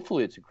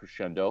 hopefully it's a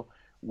crescendo,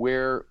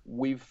 where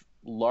we've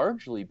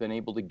largely been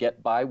able to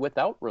get by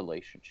without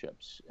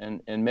relationships.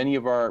 And many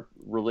of our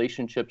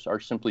relationships are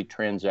simply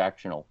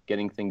transactional,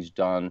 getting things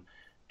done,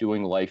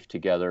 doing life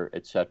together,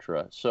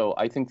 etc. So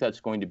I think that's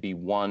going to be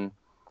one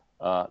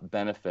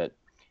benefit.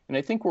 And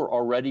I think we're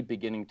already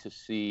beginning to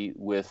see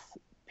with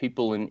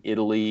people in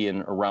Italy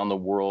and around the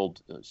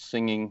world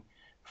singing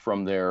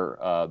from their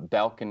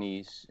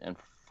balconies and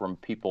from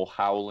people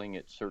howling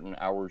at certain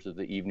hours of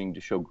the evening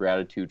to show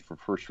gratitude for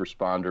first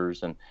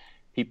responders and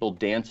people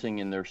dancing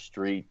in their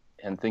street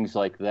and things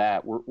like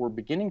that. We're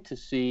beginning to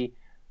see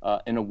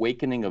an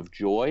awakening of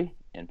joy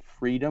and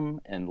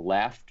freedom and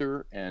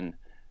laughter and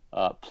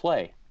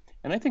play.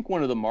 And I think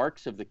one of the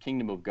marks of the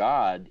kingdom of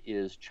God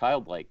is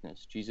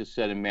childlikeness. Jesus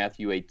said in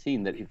Matthew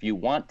 18 that if you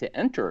want to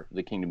enter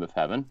the kingdom of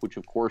heaven, which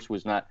of course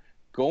was not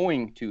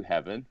going to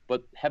heaven,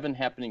 but heaven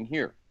happening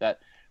here, that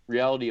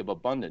reality of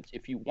abundance,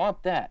 if you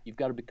want that, you've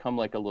got to become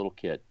like a little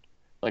kid,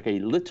 like a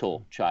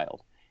little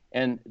child.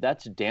 And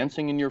that's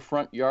dancing in your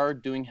front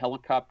yard, doing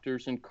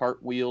helicopters and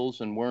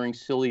cartwheels and wearing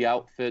silly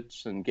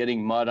outfits and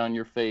getting mud on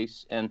your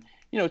face. And,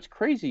 it's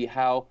crazy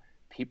how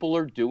people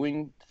are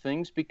doing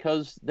things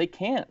because they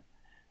can.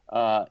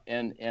 I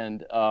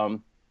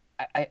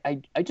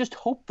just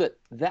hope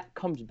that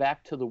comes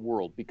back to the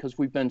world, because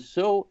we've been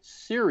so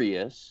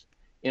serious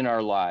in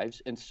our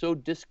lives and so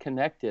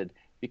disconnected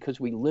because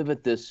we live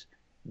at this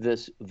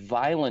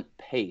violent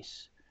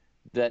pace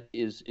that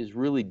is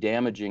really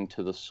damaging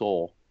to the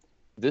soul.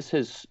 This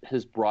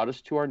has brought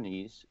us to our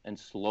knees and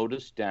slowed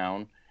us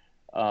down,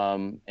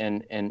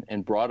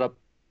 and brought up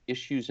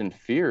issues and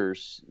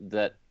fears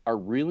that are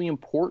really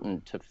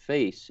important to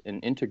face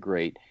and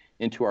integrate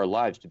into our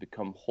lives to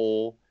become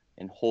whole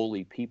and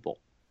holy people.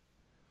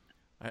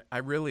 I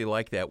really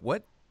like that.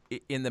 What,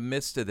 in the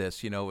midst of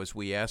this, as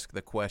we ask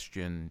the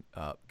question,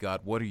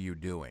 God, what are you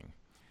doing?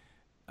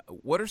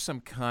 What are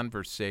some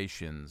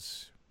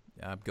conversations,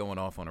 I'm going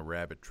off on a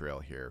rabbit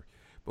trail here,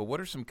 but what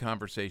are some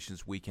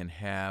conversations we can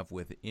have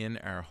within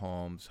our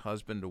homes,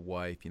 husband to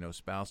wife,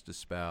 spouse to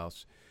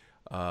spouse,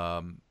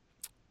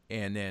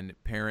 and then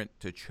parent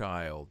to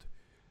child,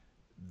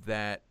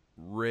 that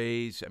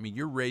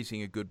you're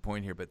raising a good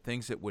point here, but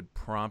things that would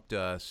prompt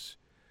us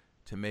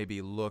to maybe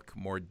look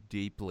more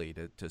deeply,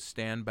 to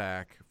stand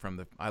back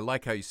from I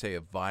like how you say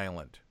a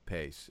violent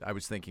pace. I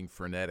was thinking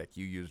frenetic.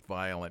 You used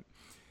violent.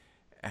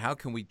 How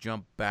can we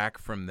jump back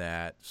from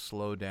that,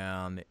 slow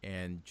down,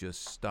 and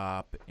just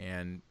stop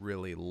and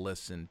really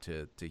listen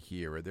to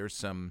hear? Are there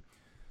some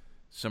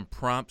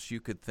prompts you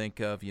could think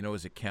of?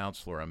 As a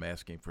counselor, I'm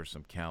asking for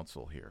some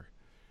counsel here.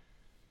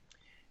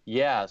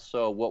 Yeah,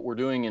 so what we're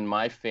doing in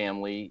my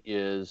family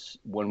is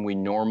when we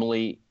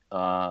normally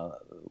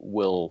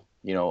will,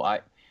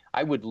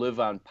 I would live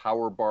on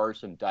power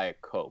bars and Diet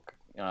Coke.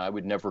 I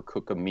would never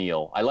cook a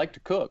meal. I like to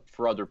cook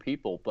for other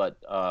people, but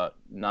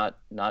not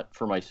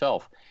for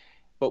myself.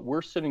 But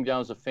we're sitting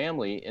down as a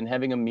family and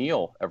having a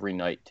meal every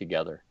night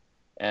together.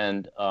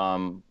 And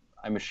I'm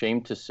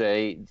ashamed to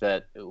say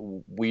that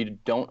we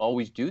don't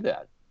always do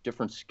that.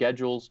 Different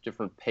schedules,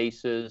 different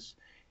paces,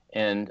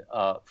 and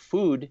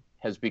food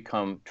has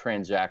become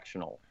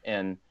transactional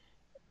and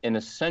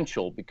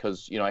essential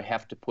because, I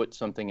have to put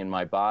something in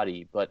my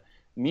body. But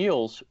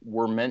meals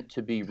were meant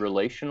to be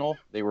relational.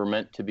 They were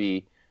meant to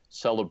be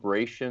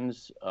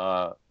celebrations.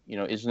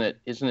 Isn't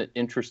it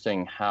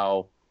interesting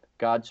how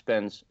God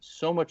spends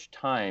so much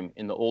time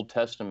in the Old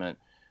Testament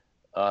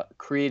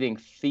creating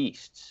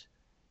feasts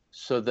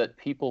so that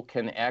people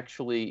can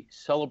actually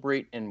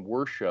celebrate and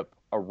worship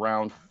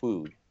around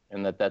food,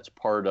 and that's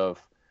part of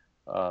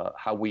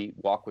how we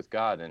walk with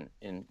God, and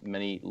in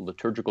many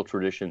liturgical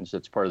traditions,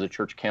 that's part of the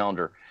church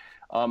calendar.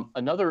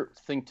 Another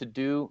thing to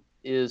do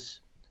is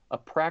a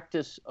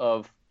practice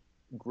of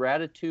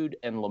gratitude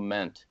and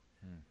lament.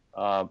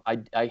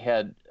 I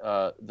had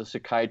the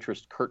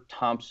psychiatrist Curt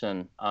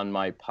Thompson on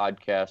my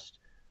podcast,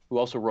 who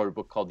also wrote a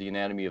book called The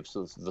Anatomy of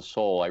the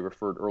Soul. I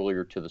referred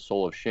earlier to The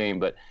Soul of Shame,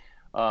 but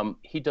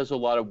he does a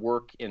lot of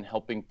work in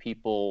helping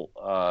people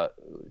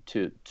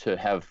to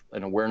have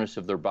an awareness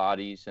of their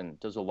bodies, and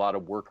does a lot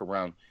of work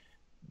around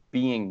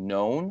being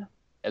known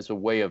as a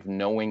way of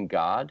knowing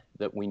God,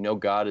 that we know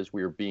God as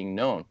we are being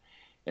known.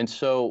 And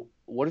so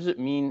what does it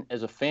mean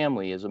as a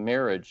family, as a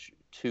marriage,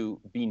 to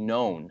be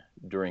known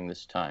during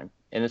this time?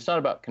 And it's not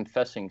about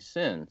confessing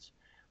sins,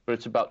 but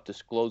it's about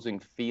disclosing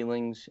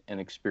feelings and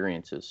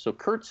experiences. So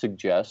Curt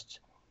suggests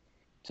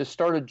to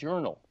start a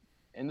journal.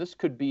 And this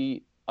could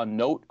be a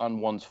note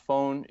on one's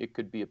phone. It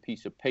could be a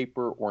piece of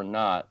paper or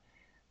not.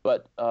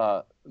 But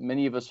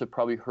many of us have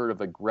probably heard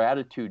of a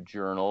gratitude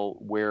journal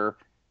where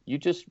you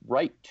just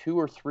write 2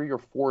 or 3 or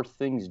 4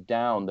 things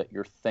down that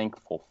you're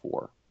thankful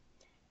for.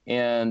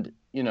 And,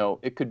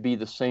 it could be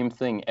the same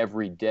thing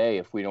every day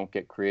if we don't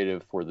get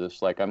creative for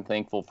this. Like, I'm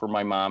thankful for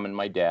my mom and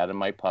my dad and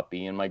my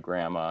puppy and my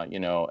grandma,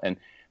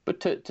 but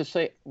to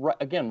say,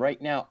 again,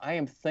 right now, I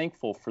am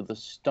thankful for the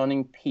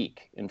stunning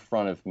peak in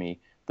front of me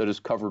that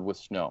is covered with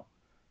snow.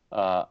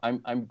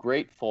 I'm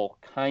grateful,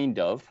 kind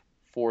of,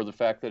 for the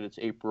fact that it's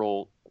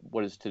April,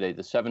 what is today,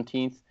 the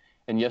 17th,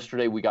 and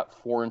yesterday we got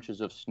 4 inches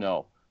of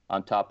snow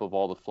on top of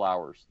all the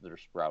flowers that are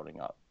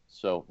sprouting up.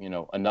 So,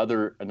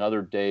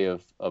 another day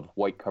of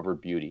white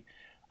covered beauty.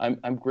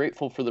 I'm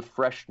grateful for the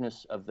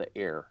freshness of the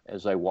air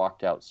as I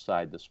walked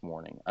outside this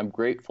morning. I'm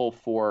grateful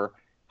for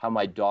how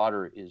my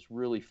daughter is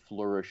really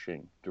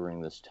flourishing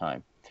during this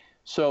time.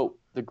 So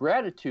the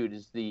gratitude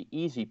is the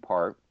easy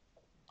part,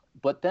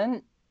 but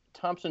then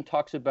Thompson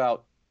talks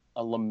about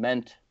a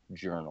lament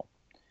journal.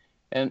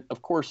 And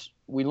of course,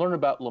 we learn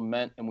about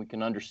lament and we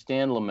can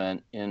understand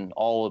lament in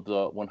all of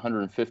the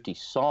 150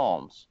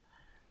 Psalms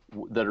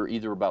that are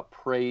either about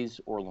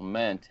praise or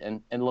lament.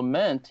 And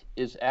lament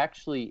is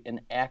actually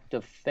an act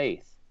of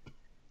faith.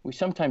 We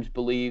sometimes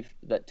believe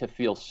that to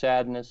feel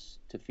sadness,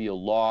 to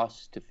feel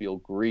loss, to feel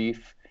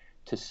grief,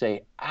 to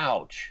say,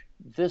 ouch,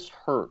 this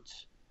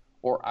hurts,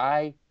 or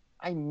I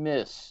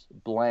miss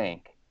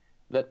blank,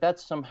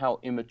 that's somehow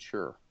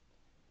immature.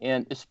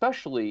 And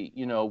especially,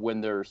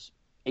 when there's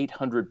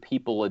 800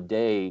 people a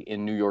day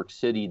in New York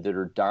City that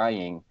are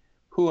dying,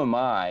 who am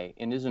I?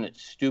 And isn't it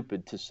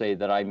stupid to say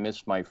that I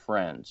miss my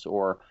friends,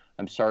 or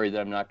I'm sorry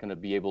that I'm not going to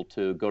be able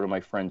to go to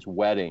my friend's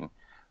wedding,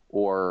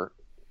 or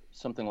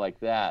something like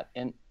that.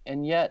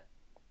 And yet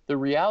the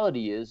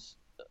reality is,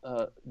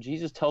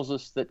 Jesus tells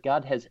us that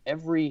God has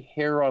every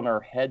hair on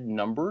our head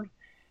numbered,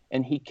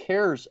 and he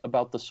cares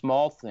about the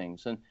small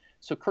things. And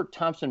so Kurt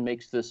Thompson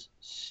makes this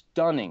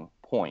stunning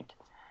point.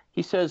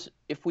 He says,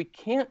 if we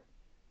can't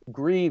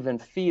grieve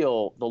and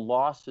feel the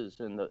losses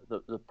and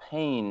the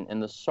pain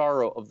and the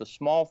sorrow of the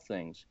small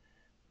things,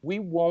 we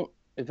will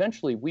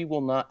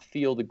not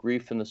feel the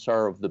grief and the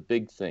sorrow of the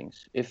big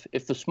things.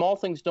 If the small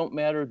things don't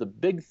matter, the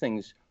big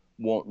things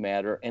won't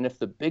matter. And if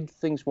the big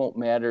things won't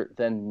matter,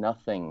 then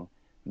nothing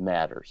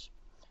matters.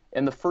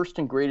 And the first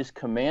and greatest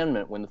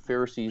commandment, when the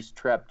Pharisees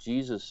trapped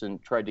Jesus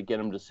and tried to get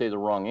him to say the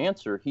wrong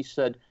answer, he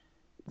said,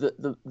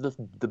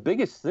 the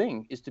biggest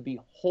thing is to be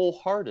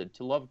wholehearted,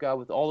 to love God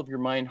with all of your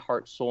mind,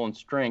 heart, soul, and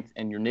strength,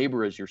 and your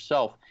neighbor as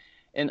yourself.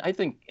 And I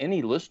think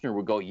any listener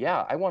would go,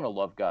 yeah, I want to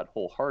love God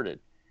wholehearted.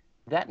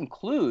 That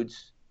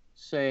includes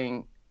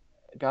saying,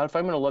 God, if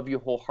I'm going to love you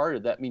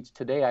wholehearted, that means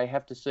today I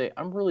have to say,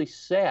 I'm really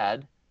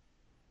sad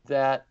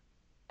that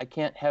I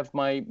can't have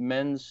my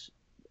men's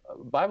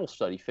Bible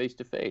study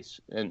face-to-face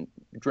and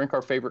drink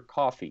our favorite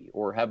coffee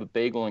or have a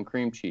bagel and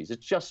cream cheese.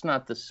 It's just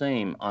not the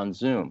same on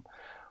Zoom.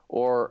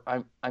 Or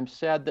I'm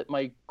sad that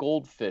my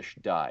goldfish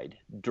died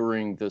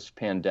during this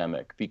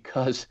pandemic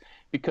because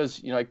I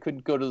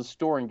couldn't go to the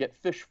store and get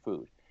fish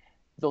food.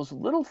 Those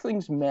little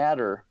things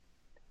matter,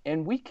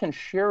 and we can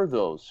share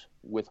those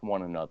with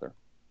one another.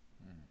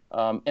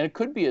 And it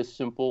could be as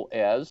simple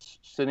as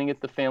sitting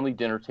at the family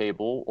dinner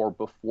table or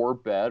before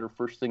bed or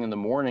first thing in the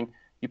morning,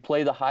 you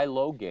play the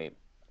high-low game.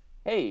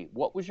 Hey,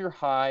 what was your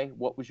high?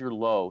 What was your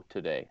low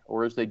today?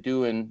 Or as they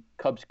do in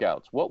Cub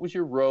Scouts, what was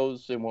your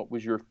rose and what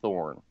was your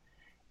thorn?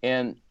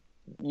 And,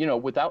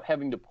 without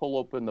having to pull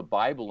open the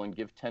Bible and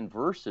give 10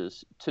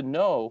 verses, to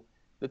know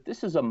that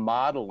this is a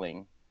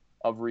modeling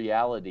of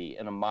reality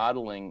and a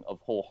modeling of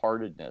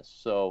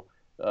wholeheartedness. So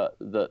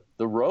the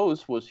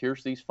rose was,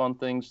 here's these fun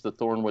things. The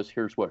thorn was,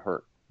 here's what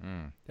hurt.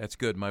 That's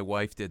good. My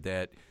wife did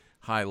that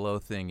high-low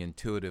thing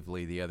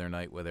intuitively the other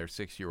night with our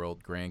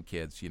 6-year-old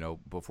grandkids,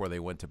 before they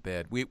went to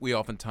bed. We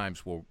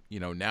oftentimes will,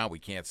 now we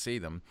can't see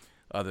them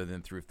other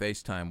than through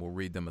FaceTime. We'll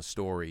read them a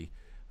story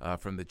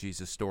from the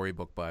Jesus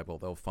Storybook Bible.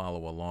 They'll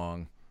follow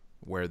along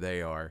where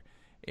they are.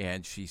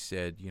 And she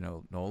said,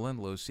 Nolan,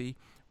 Lucy,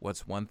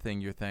 what's one thing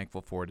you're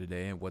thankful for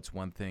today? And what's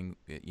one thing,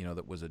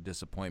 that was a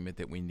disappointment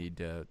that we need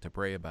to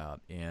pray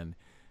about? And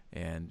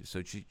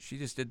so she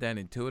just did that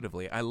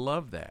intuitively. I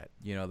love that.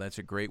 That's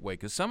a great way.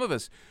 Because some of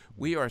us,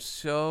 we are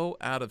so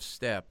out of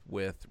step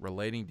with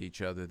relating to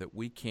each other that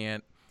we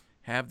can't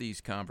have these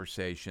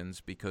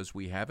conversations because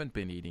we haven't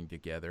been eating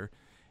together.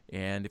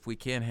 And if we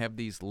can't have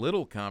these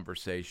little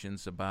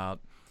conversations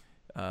about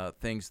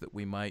things that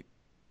we might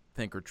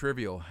think are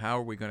trivial, how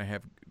are we going to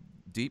have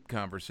deep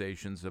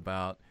conversations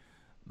about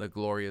the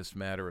glorious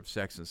matter of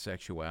sex and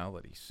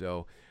sexuality?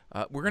 So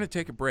we're going to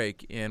take a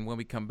break, and when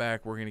we come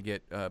back, we're going to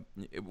get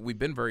we've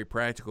been very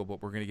practical,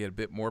 but we're going to get a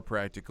bit more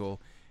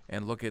practical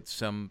and look at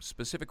some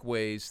specific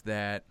ways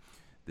that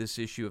this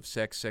issue of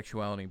sex,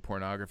 sexuality, and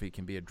pornography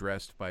can be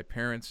addressed by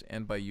parents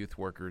and by youth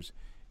workers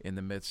in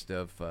the midst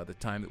of the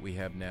time that we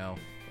have now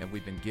and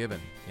we've been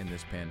given in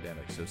this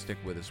pandemic. So stick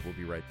with us. We'll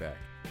be right back.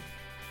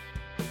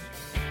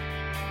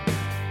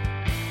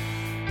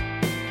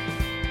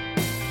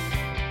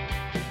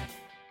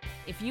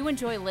 If you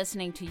enjoy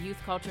listening to Youth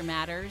Culture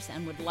Matters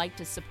and would like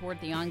to support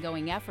the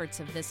ongoing efforts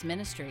of this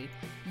ministry,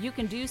 you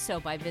can do so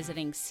by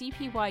visiting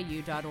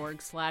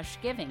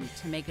cpyu.org/giving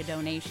to make a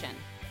donation.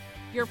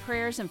 Your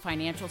prayers and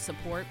financial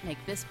support make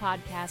this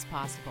podcast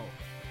possible.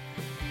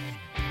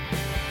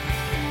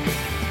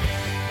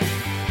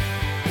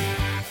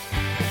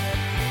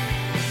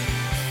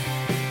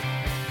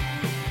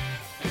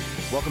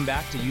 Welcome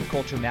back to Youth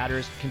Culture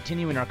Matters,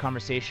 continuing our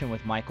conversation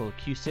with Michael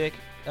Cusick.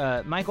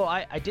 Michael,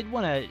 I did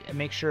want to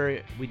make sure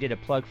we did a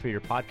plug for your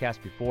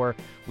podcast before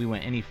we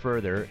went any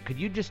further. Could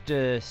you just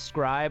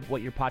describe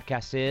what your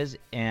podcast is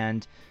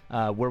and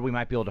where we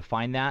might be able to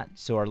find that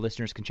so our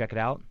listeners can check it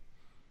out?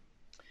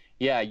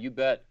 Yeah, you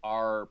bet.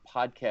 Our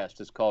podcast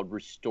is called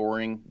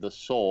Restoring the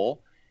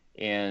Soul,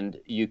 and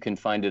you can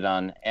find it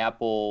on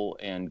Apple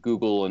and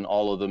Google and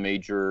all of the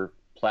major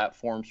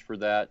platforms for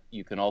that.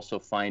 You can also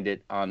find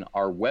it on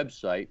our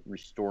website,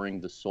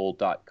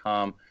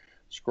 restoringthesoul.com,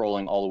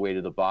 scrolling all the way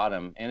to the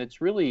bottom. And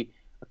it's really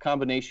a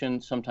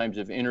combination sometimes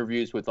of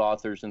interviews with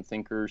authors and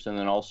thinkers, and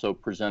then also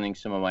presenting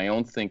some of my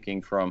own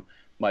thinking from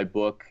my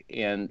book.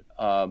 And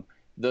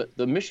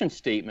the mission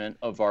statement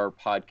of our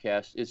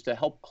podcast is to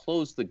help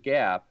close the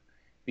gap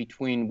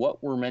between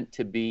what we're meant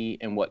to be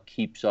and what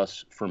keeps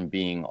us from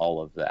being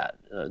all of that.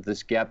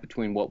 This gap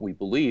between what we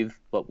believe,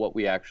 but what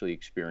we actually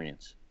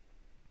experience.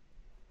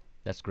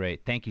 That's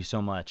great. Thank you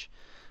so much.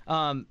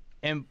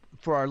 And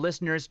for our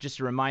listeners, just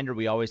a reminder,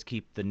 we always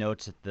keep the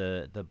notes at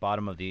the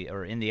bottom of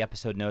or in the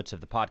episode notes of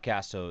the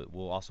podcast. So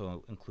we'll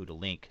also include a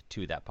link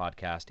to that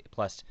podcast,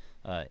 plus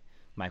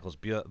Michael's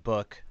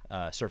book,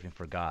 Surfing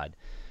for God.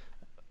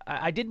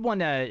 I did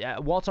want to,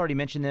 Walt's already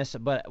mentioned this,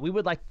 but we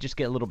would like to just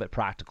get a little bit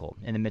practical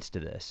in the midst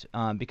of this,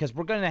 because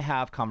we're going to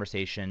have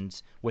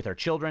conversations with our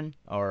children,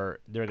 or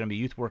there are going to be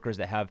youth workers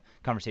that have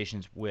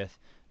conversations with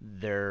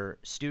their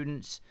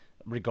students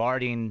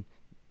regarding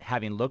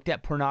having looked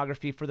at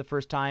pornography for the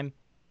first time,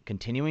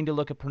 continuing to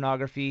look at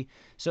pornography.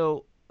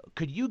 So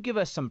could you give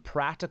us some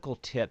practical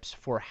tips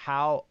for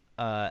how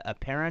a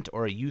parent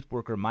or a youth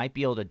worker might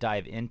be able to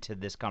dive into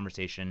this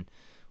conversation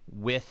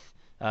with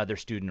their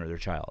student or their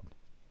child?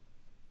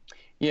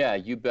 Yeah,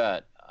 you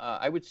bet.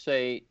 I would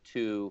say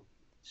to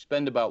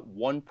spend about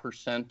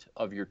 1%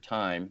 of your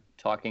time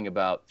talking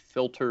about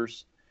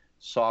filters,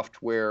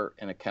 software,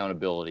 and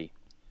accountability.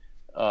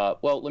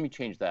 Well, let me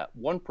change that.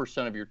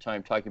 1% of your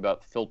time talking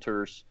about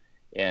filters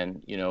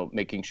and,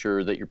 making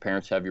sure that your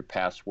parents have your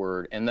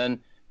password, and then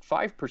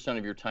 5%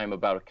 of your time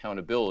about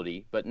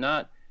accountability, but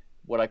not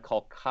what I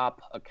call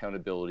cop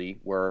accountability,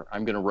 where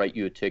I'm going to write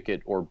you a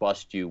ticket or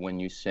bust you when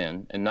you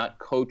sin, and not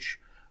coach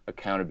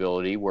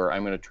accountability, where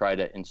I'm going to try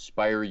to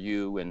inspire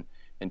you and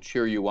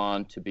cheer you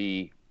on to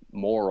be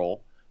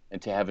moral and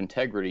to have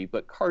integrity,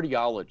 but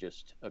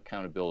cardiologist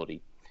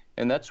accountability.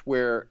 And that's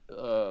where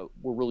we're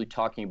really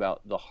talking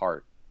about the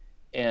heart.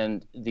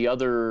 And the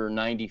other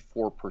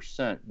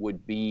 94%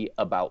 would be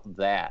about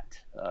that,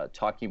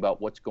 talking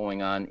about what's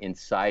going on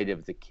inside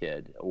of the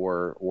kid,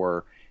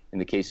 or in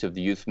the case of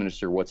the youth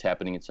minister, what's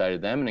happening inside of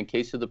them, and in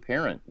case of the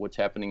parent, what's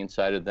happening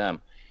inside of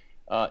them.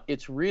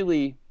 It's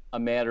really a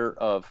matter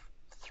of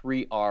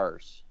 3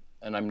 R's,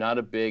 and I'm not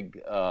a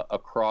big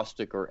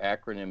acrostic or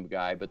acronym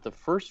guy, but the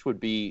first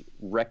would be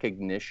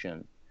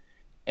recognition,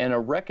 and a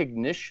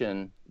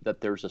recognition that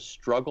there's a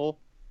struggle,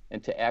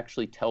 and to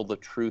actually tell the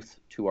truth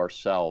to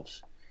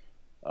ourselves.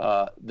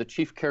 The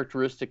chief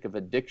characteristic of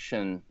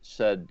addiction,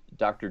 said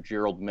Dr.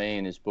 Gerald May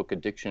in his book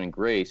Addiction and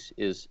Grace,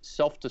 is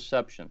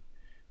self-deception,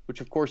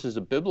 which of course is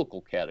a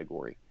biblical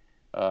category.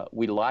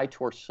 We lie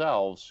to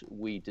ourselves,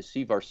 we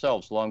deceive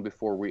ourselves long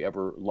before we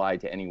ever lie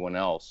to anyone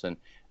else. And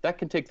that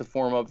can take the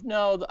form of,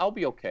 no, I'll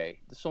be okay.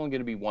 This is only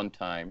going to be one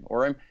time.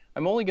 Or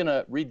I'm only going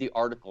to read the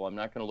article. I'm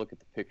not going to look at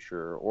the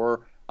picture.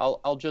 Or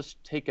I'll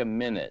just take a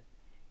minute.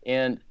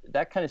 And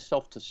that kind of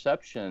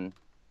self-deception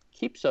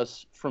keeps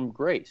us from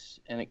grace,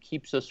 and it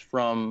keeps us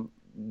from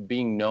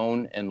being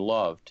known and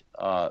loved.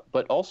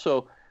 But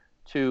also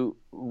to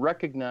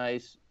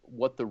recognize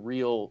what the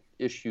real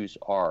issues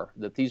are,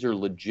 that these are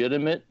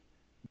legitimate,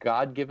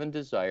 God-given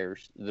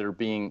desires that are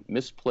being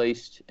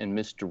misplaced and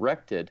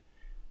misdirected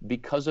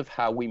because of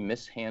how we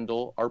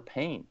mishandle our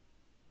pain.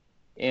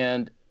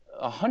 And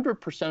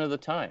 100% of the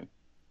time,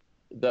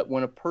 that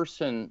when a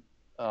person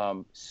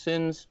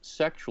sins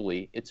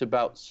sexually, it's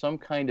about some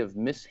kind of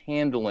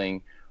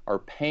mishandling our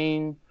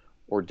pain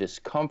or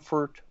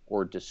discomfort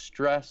or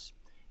distress.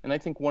 And I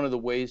think one of the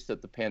ways that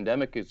the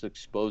pandemic is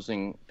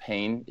exposing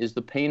pain is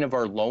the pain of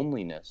our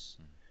loneliness,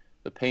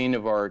 the pain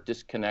of our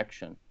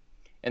disconnection.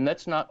 And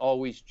that's not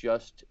always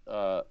just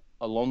a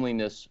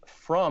loneliness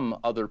from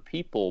other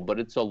people, but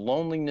it's a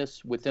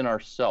loneliness within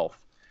ourself,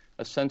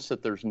 a sense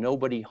that there's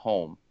nobody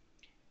home,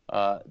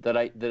 that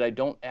I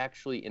don't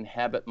actually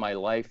inhabit my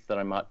life, that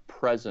I'm not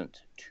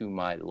present to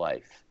my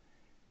life.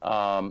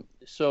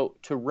 So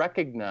to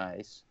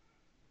recognize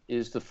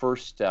is the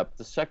first step.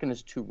 The second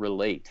is to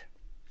relate.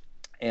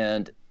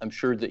 And I'm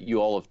sure that you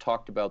all have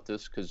talked about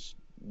this because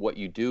what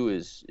you do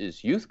is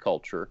youth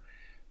culture,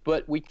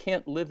 but we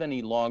can't live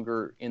any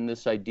longer in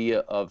this idea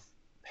of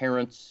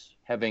parents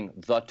having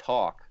the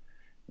talk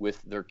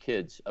with their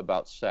kids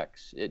about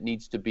sex. It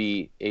needs to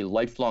be a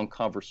lifelong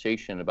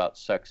conversation about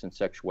sex and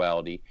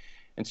sexuality.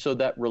 And so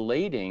that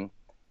relating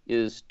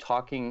is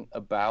talking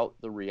about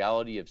the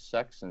reality of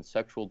sex and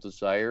sexual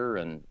desire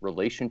and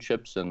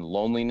relationships and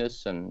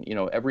loneliness and,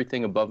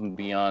 everything above and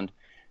beyond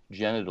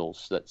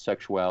genitals that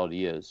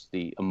sexuality is,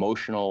 the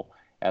emotional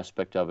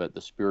aspect of it,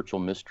 the spiritual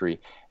mystery.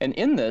 And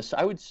in this,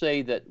 I would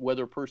say that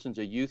whether a person's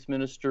a youth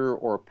minister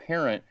or a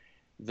parent,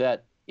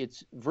 that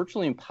it's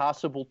virtually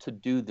impossible to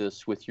do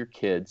this with your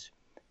kids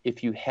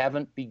if you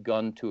haven't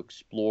begun to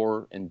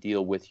explore and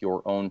deal with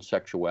your own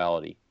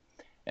sexuality.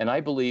 And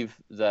I believe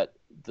that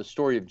the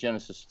story of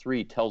Genesis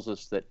 3 tells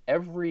us that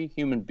every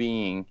human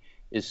being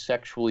is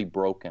sexually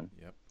broken.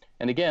 Yep.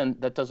 And again,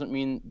 that doesn't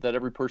mean that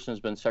every person has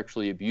been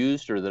sexually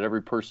abused or that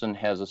every person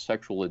has a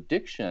sexual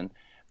addiction,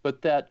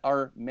 but that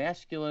our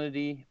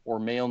masculinity or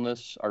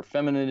maleness, our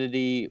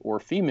femininity or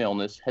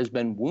femaleness has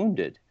been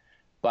wounded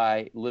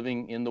by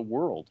living in the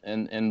world.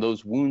 And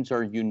those wounds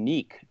are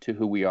unique to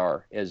who we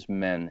are as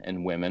men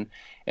and women.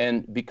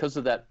 And because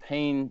of that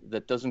pain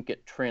that doesn't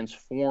get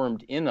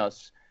transformed in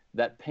us,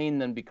 that pain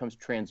then becomes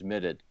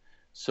transmitted.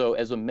 So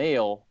as a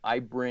male, I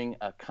bring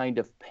a kind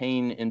of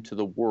pain into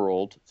the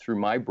world through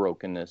my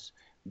brokenness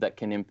that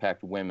can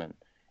impact women,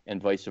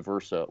 and vice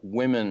versa.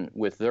 Women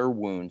with their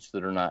wounds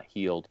that are not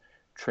healed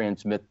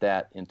transmit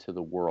that into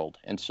the world.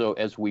 And so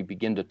as we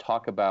begin to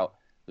talk about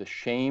the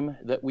shame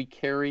that we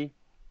carry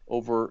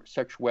over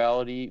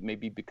sexuality,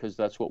 maybe because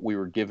that's what we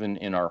were given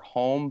in our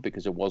home,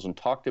 because it wasn't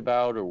talked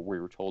about, or we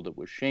were told it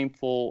was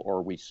shameful,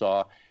 or we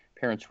saw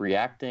parents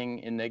reacting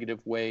in negative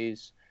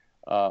ways,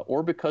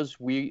 or because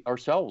we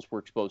ourselves were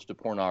exposed to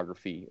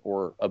pornography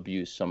or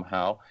abuse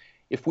somehow.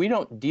 If we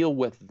don't deal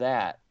with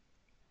that,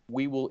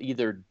 we will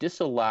either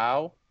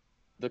disallow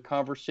the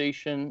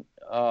conversation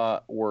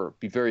or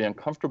be very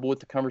uncomfortable with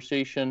the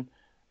conversation,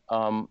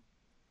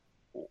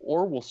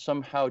 or will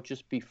somehow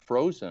just be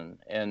frozen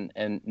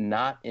and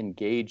not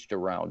engaged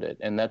around it.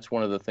 And that's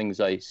one of the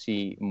things I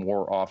see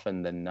more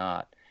often than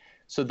not.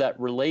 So that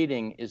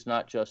relating is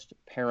not just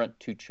parent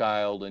to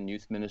child and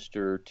youth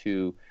minister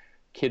to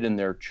kid in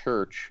their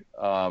church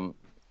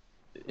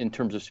in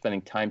terms of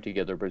spending time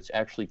together, but it's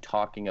actually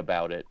talking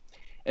about it.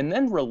 And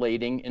then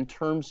relating in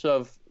terms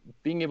of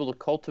being able to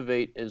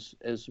cultivate, as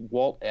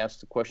Walt asked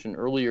the question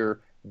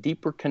earlier,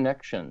 deeper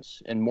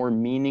connections and more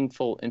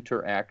meaningful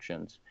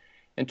interactions.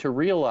 And to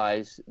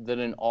realize that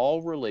in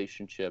all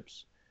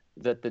relationships,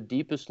 that the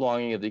deepest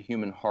longing of the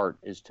human heart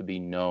is to be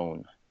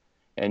known.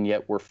 And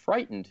yet we're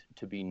frightened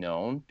to be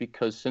known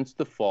because since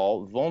the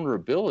fall,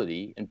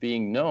 vulnerability and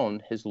being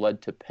known has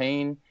led to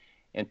pain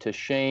and to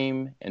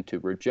shame and to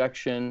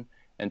rejection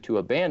and to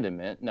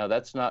abandonment. Now,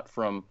 that's not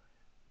from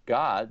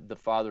God, the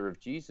Father of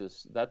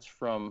Jesus. That's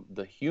from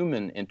the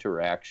human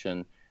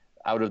interaction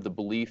out of the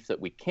belief that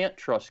we can't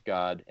trust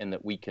God and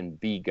that we can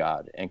be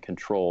God and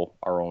control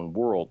our own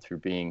world through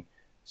being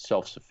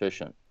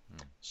self-sufficient.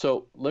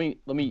 So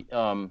let me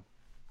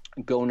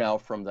go now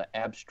from the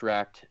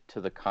abstract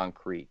to the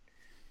concrete.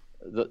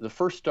 The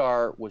first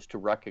R was to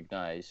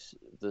recognize,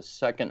 the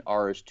second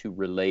R is to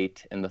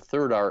relate, and the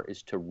third R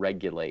is to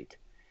regulate.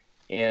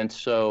 And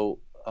so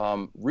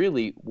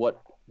really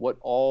what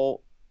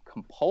all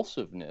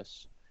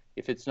compulsiveness,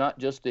 if it's not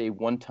just a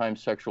one-time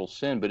sexual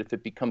sin, but if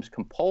it becomes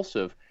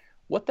compulsive,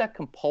 what that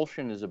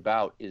compulsion is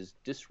about is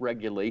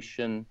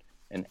dysregulation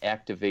and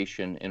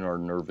activation in our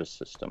nervous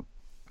system.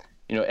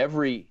 You know,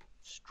 every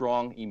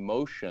strong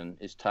emotion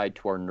is tied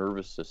to our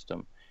nervous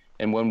system.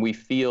 And when we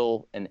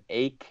feel an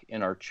ache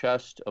in our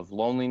chest of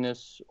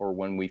loneliness, or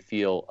when we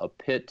feel a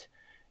pit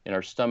in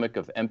our stomach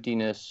of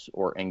emptiness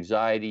or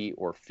anxiety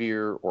or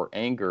fear or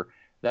anger,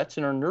 that's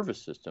in our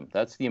nervous system.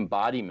 That's the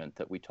embodiment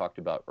that we talked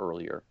about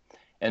earlier.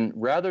 And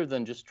rather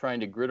than just trying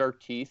to grit our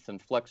teeth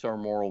and flex our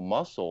moral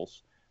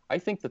muscles, I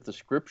think that the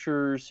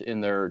scriptures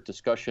in their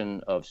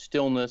discussion of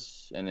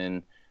stillness and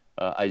in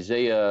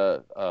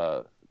Isaiah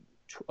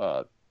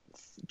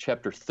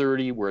chapter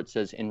 30, where it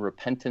says, in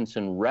repentance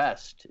and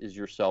rest is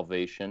your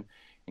salvation,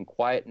 in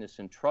quietness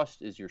and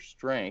trust is your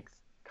strength,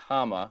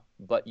 comma,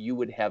 but you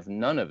would have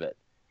none of it.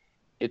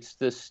 It's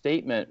this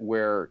statement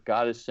where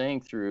God is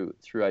saying through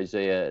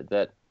Isaiah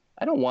that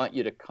I don't want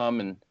you to come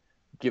and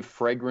give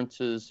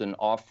fragrances and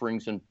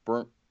offerings and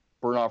burnt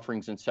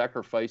offerings and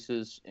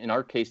sacrifices. In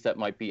our case, that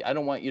might be, I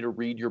don't want you to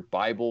read your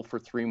Bible for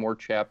 3 more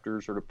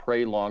chapters or to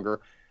pray longer.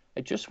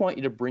 I just want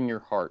you to bring your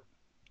heart.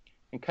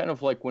 And kind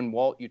of like when,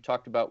 Walt, you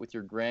talked about with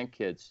your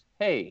grandkids,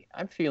 hey,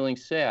 I'm feeling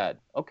sad.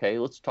 Okay,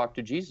 let's talk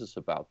to Jesus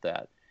about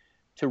that.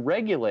 To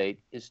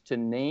regulate is to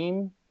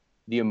name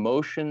the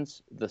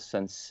emotions, the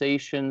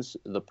sensations,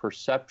 the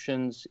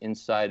perceptions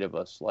inside of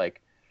us,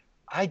 like,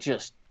 I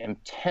just am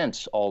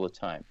tense all the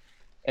time.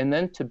 And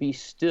then to be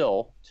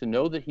still, to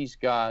know that he's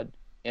God.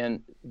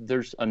 And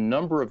there's a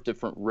number of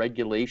different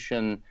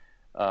regulation,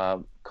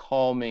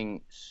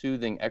 calming,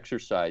 soothing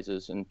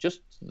exercises. And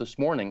just this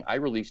morning, I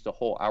released a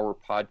whole hour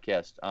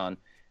podcast on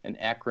an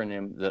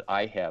acronym that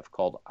I have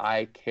called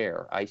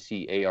I-CARE,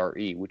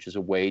 I-C-A-R-E, which is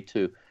a way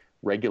to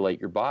regulate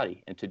your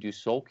body and to do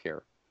soul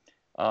care.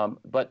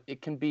 But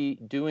it can be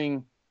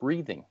doing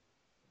breathing,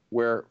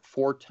 where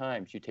 4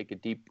 times you take a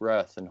deep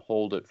breath and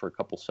hold it for a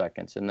couple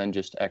seconds, and then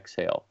just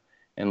exhale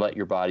and let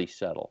your body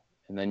settle.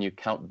 And then you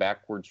count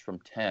backwards from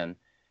 10,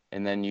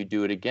 and then you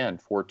do it again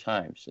 4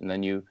 times. And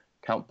then you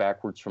count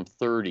backwards from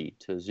 30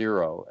 to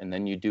 0, and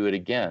then you do it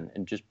again,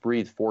 and just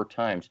breathe 4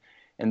 times.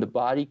 And the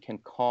body can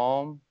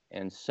calm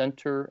and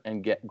center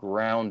and get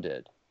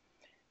grounded.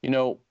 You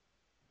know,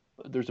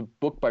 there's a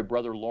book by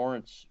Brother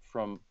Lawrence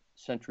from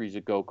centuries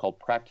ago called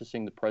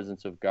Practicing the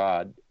Presence of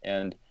God.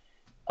 And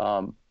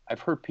I've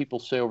heard people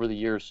say over the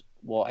years,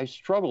 well, I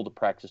struggle to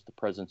practice the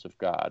presence of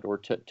God, or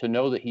to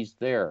know that he's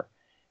there.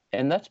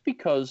 And that's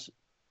because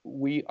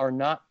we are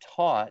not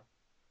taught,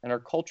 and our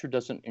culture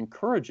doesn't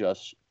encourage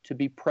us to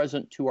be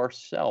present to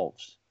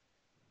ourselves.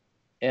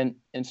 And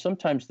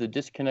sometimes the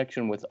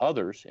disconnection with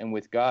others and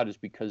with God is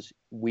because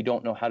we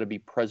don't know how to be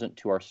present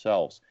to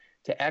ourselves,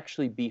 to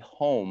actually be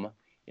home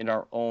in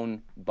our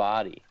own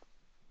body.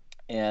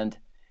 And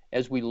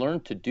as we learn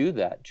to do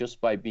that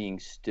just by being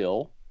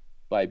still,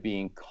 by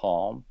being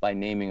calm, by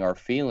naming our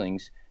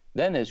feelings,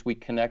 then as we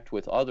connect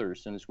with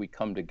others and as we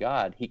come to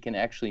God, he can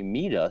actually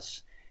meet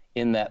us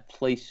in that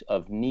place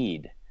of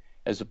need,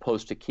 as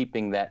opposed to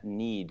keeping that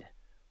need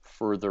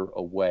further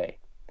away.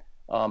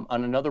 On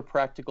another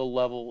practical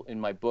level in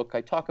my book,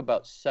 I talk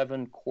about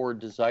 7 core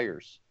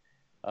desires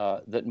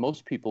that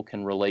most people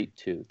can relate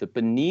to. That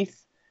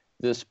beneath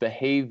this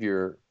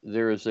behavior,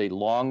 there is a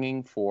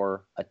longing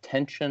for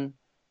attention,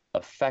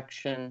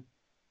 affection,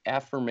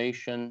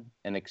 affirmation,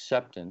 and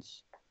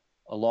acceptance,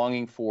 a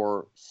longing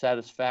for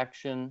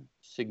satisfaction,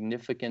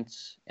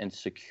 significance, and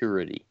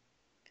security.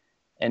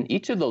 And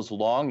each of those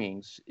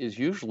longings is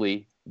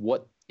usually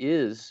what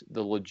is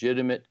the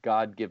legitimate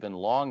God-given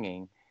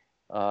longing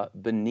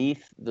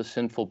beneath the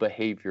sinful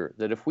behavior.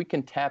 That if we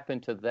can tap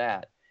into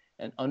that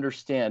and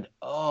understand,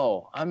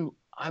 oh, I'm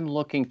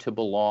looking to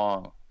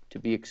belong, to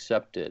be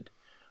accepted,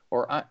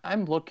 or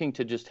I'm looking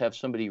to just have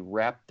somebody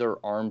wrap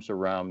their arms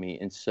around me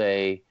and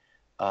say,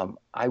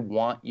 I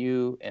want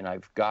you and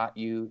I've got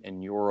you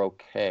and you're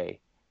okay.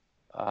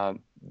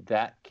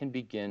 That can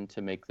begin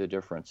to make the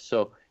difference.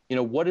 So,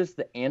 what is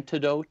the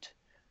antidote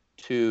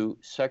to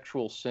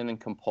sexual sin and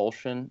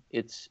compulsion?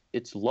 It's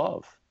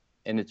love,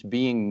 and it's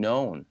being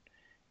known,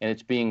 and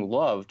it's being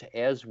loved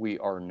as we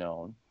are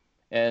known.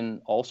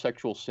 And all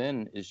sexual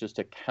sin is just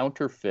a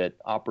counterfeit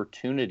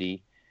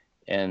opportunity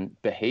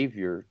and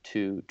behavior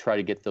to try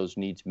to get those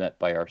needs met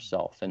by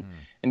ourselves.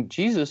 And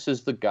Jesus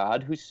is the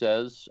God who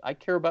says, I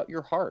care about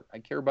your heart. I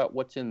care about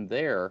what's in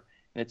there.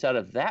 And it's out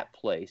of that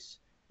place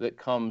that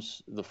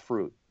comes the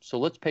fruit. So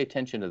let's pay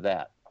attention to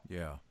that.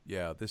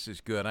 Yeah, this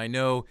is good. I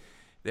know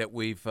that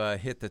we've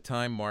hit the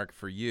time mark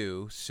for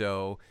you,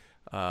 so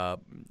I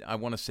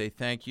want to say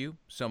thank you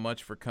so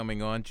much for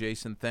coming on.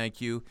 Jason,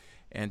 thank you.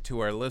 And to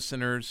our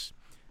listeners,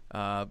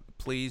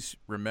 please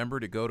remember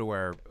to go to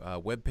our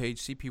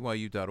webpage,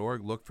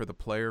 cpyu.org, look for the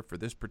player for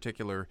this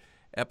particular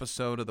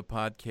episode of the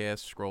podcast.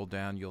 Scroll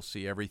down, you'll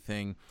see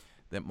everything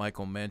that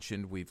Michael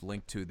mentioned. We've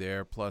linked to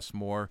there, plus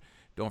more.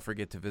 Don't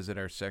forget to visit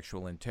our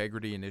Sexual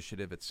Integrity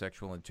Initiative at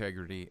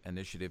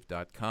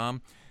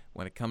sexualintegrityinitiative.com.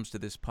 When it comes to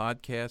this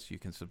podcast, you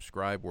can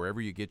subscribe wherever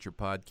you get your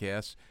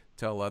podcasts.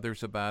 Tell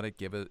others about it.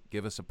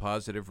 Give us a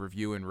positive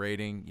review and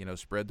rating.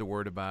 Spread the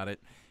word about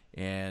it,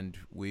 and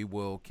we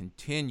will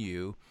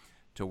continue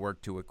to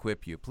work to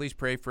equip you. Please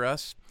pray for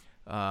us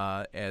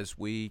as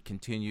we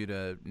continue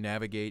to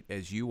navigate,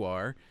 as you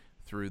are,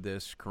 through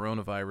this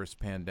coronavirus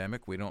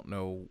pandemic. We don't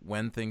know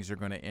when things are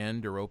going to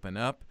end or open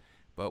up,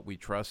 but we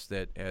trust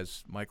that,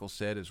 as Michael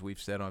said, as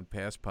we've said on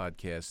past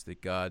podcasts,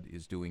 that God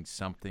is doing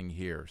something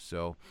here.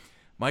 So,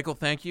 Michael,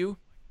 thank you.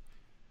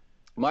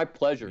 My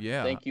pleasure.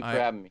 Yeah, thank you for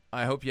having me.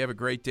 I hope you have a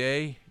great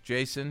day.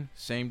 Jason,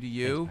 same to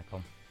you. Thanks,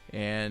 Michael.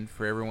 And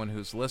for everyone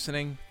who's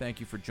listening, thank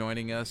you for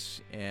joining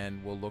us,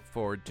 and we'll look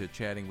forward to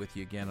chatting with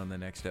you again on the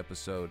next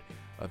episode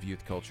of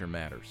Youth Culture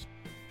Matters.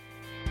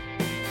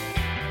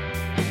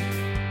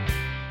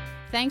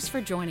 Thanks for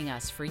joining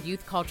us for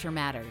Youth Culture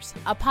Matters,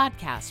 a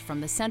podcast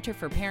from the Center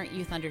for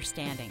Parent-Youth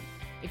Understanding.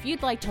 If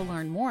you'd like to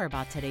learn more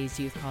about today's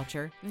youth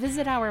culture,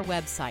 visit our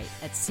website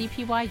at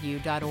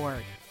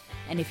cpyu.org.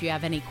 And if you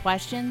have any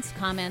questions,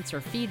 comments,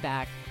 or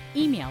feedback,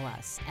 email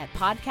us at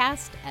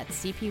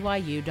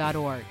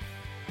podcast@cpyu.org.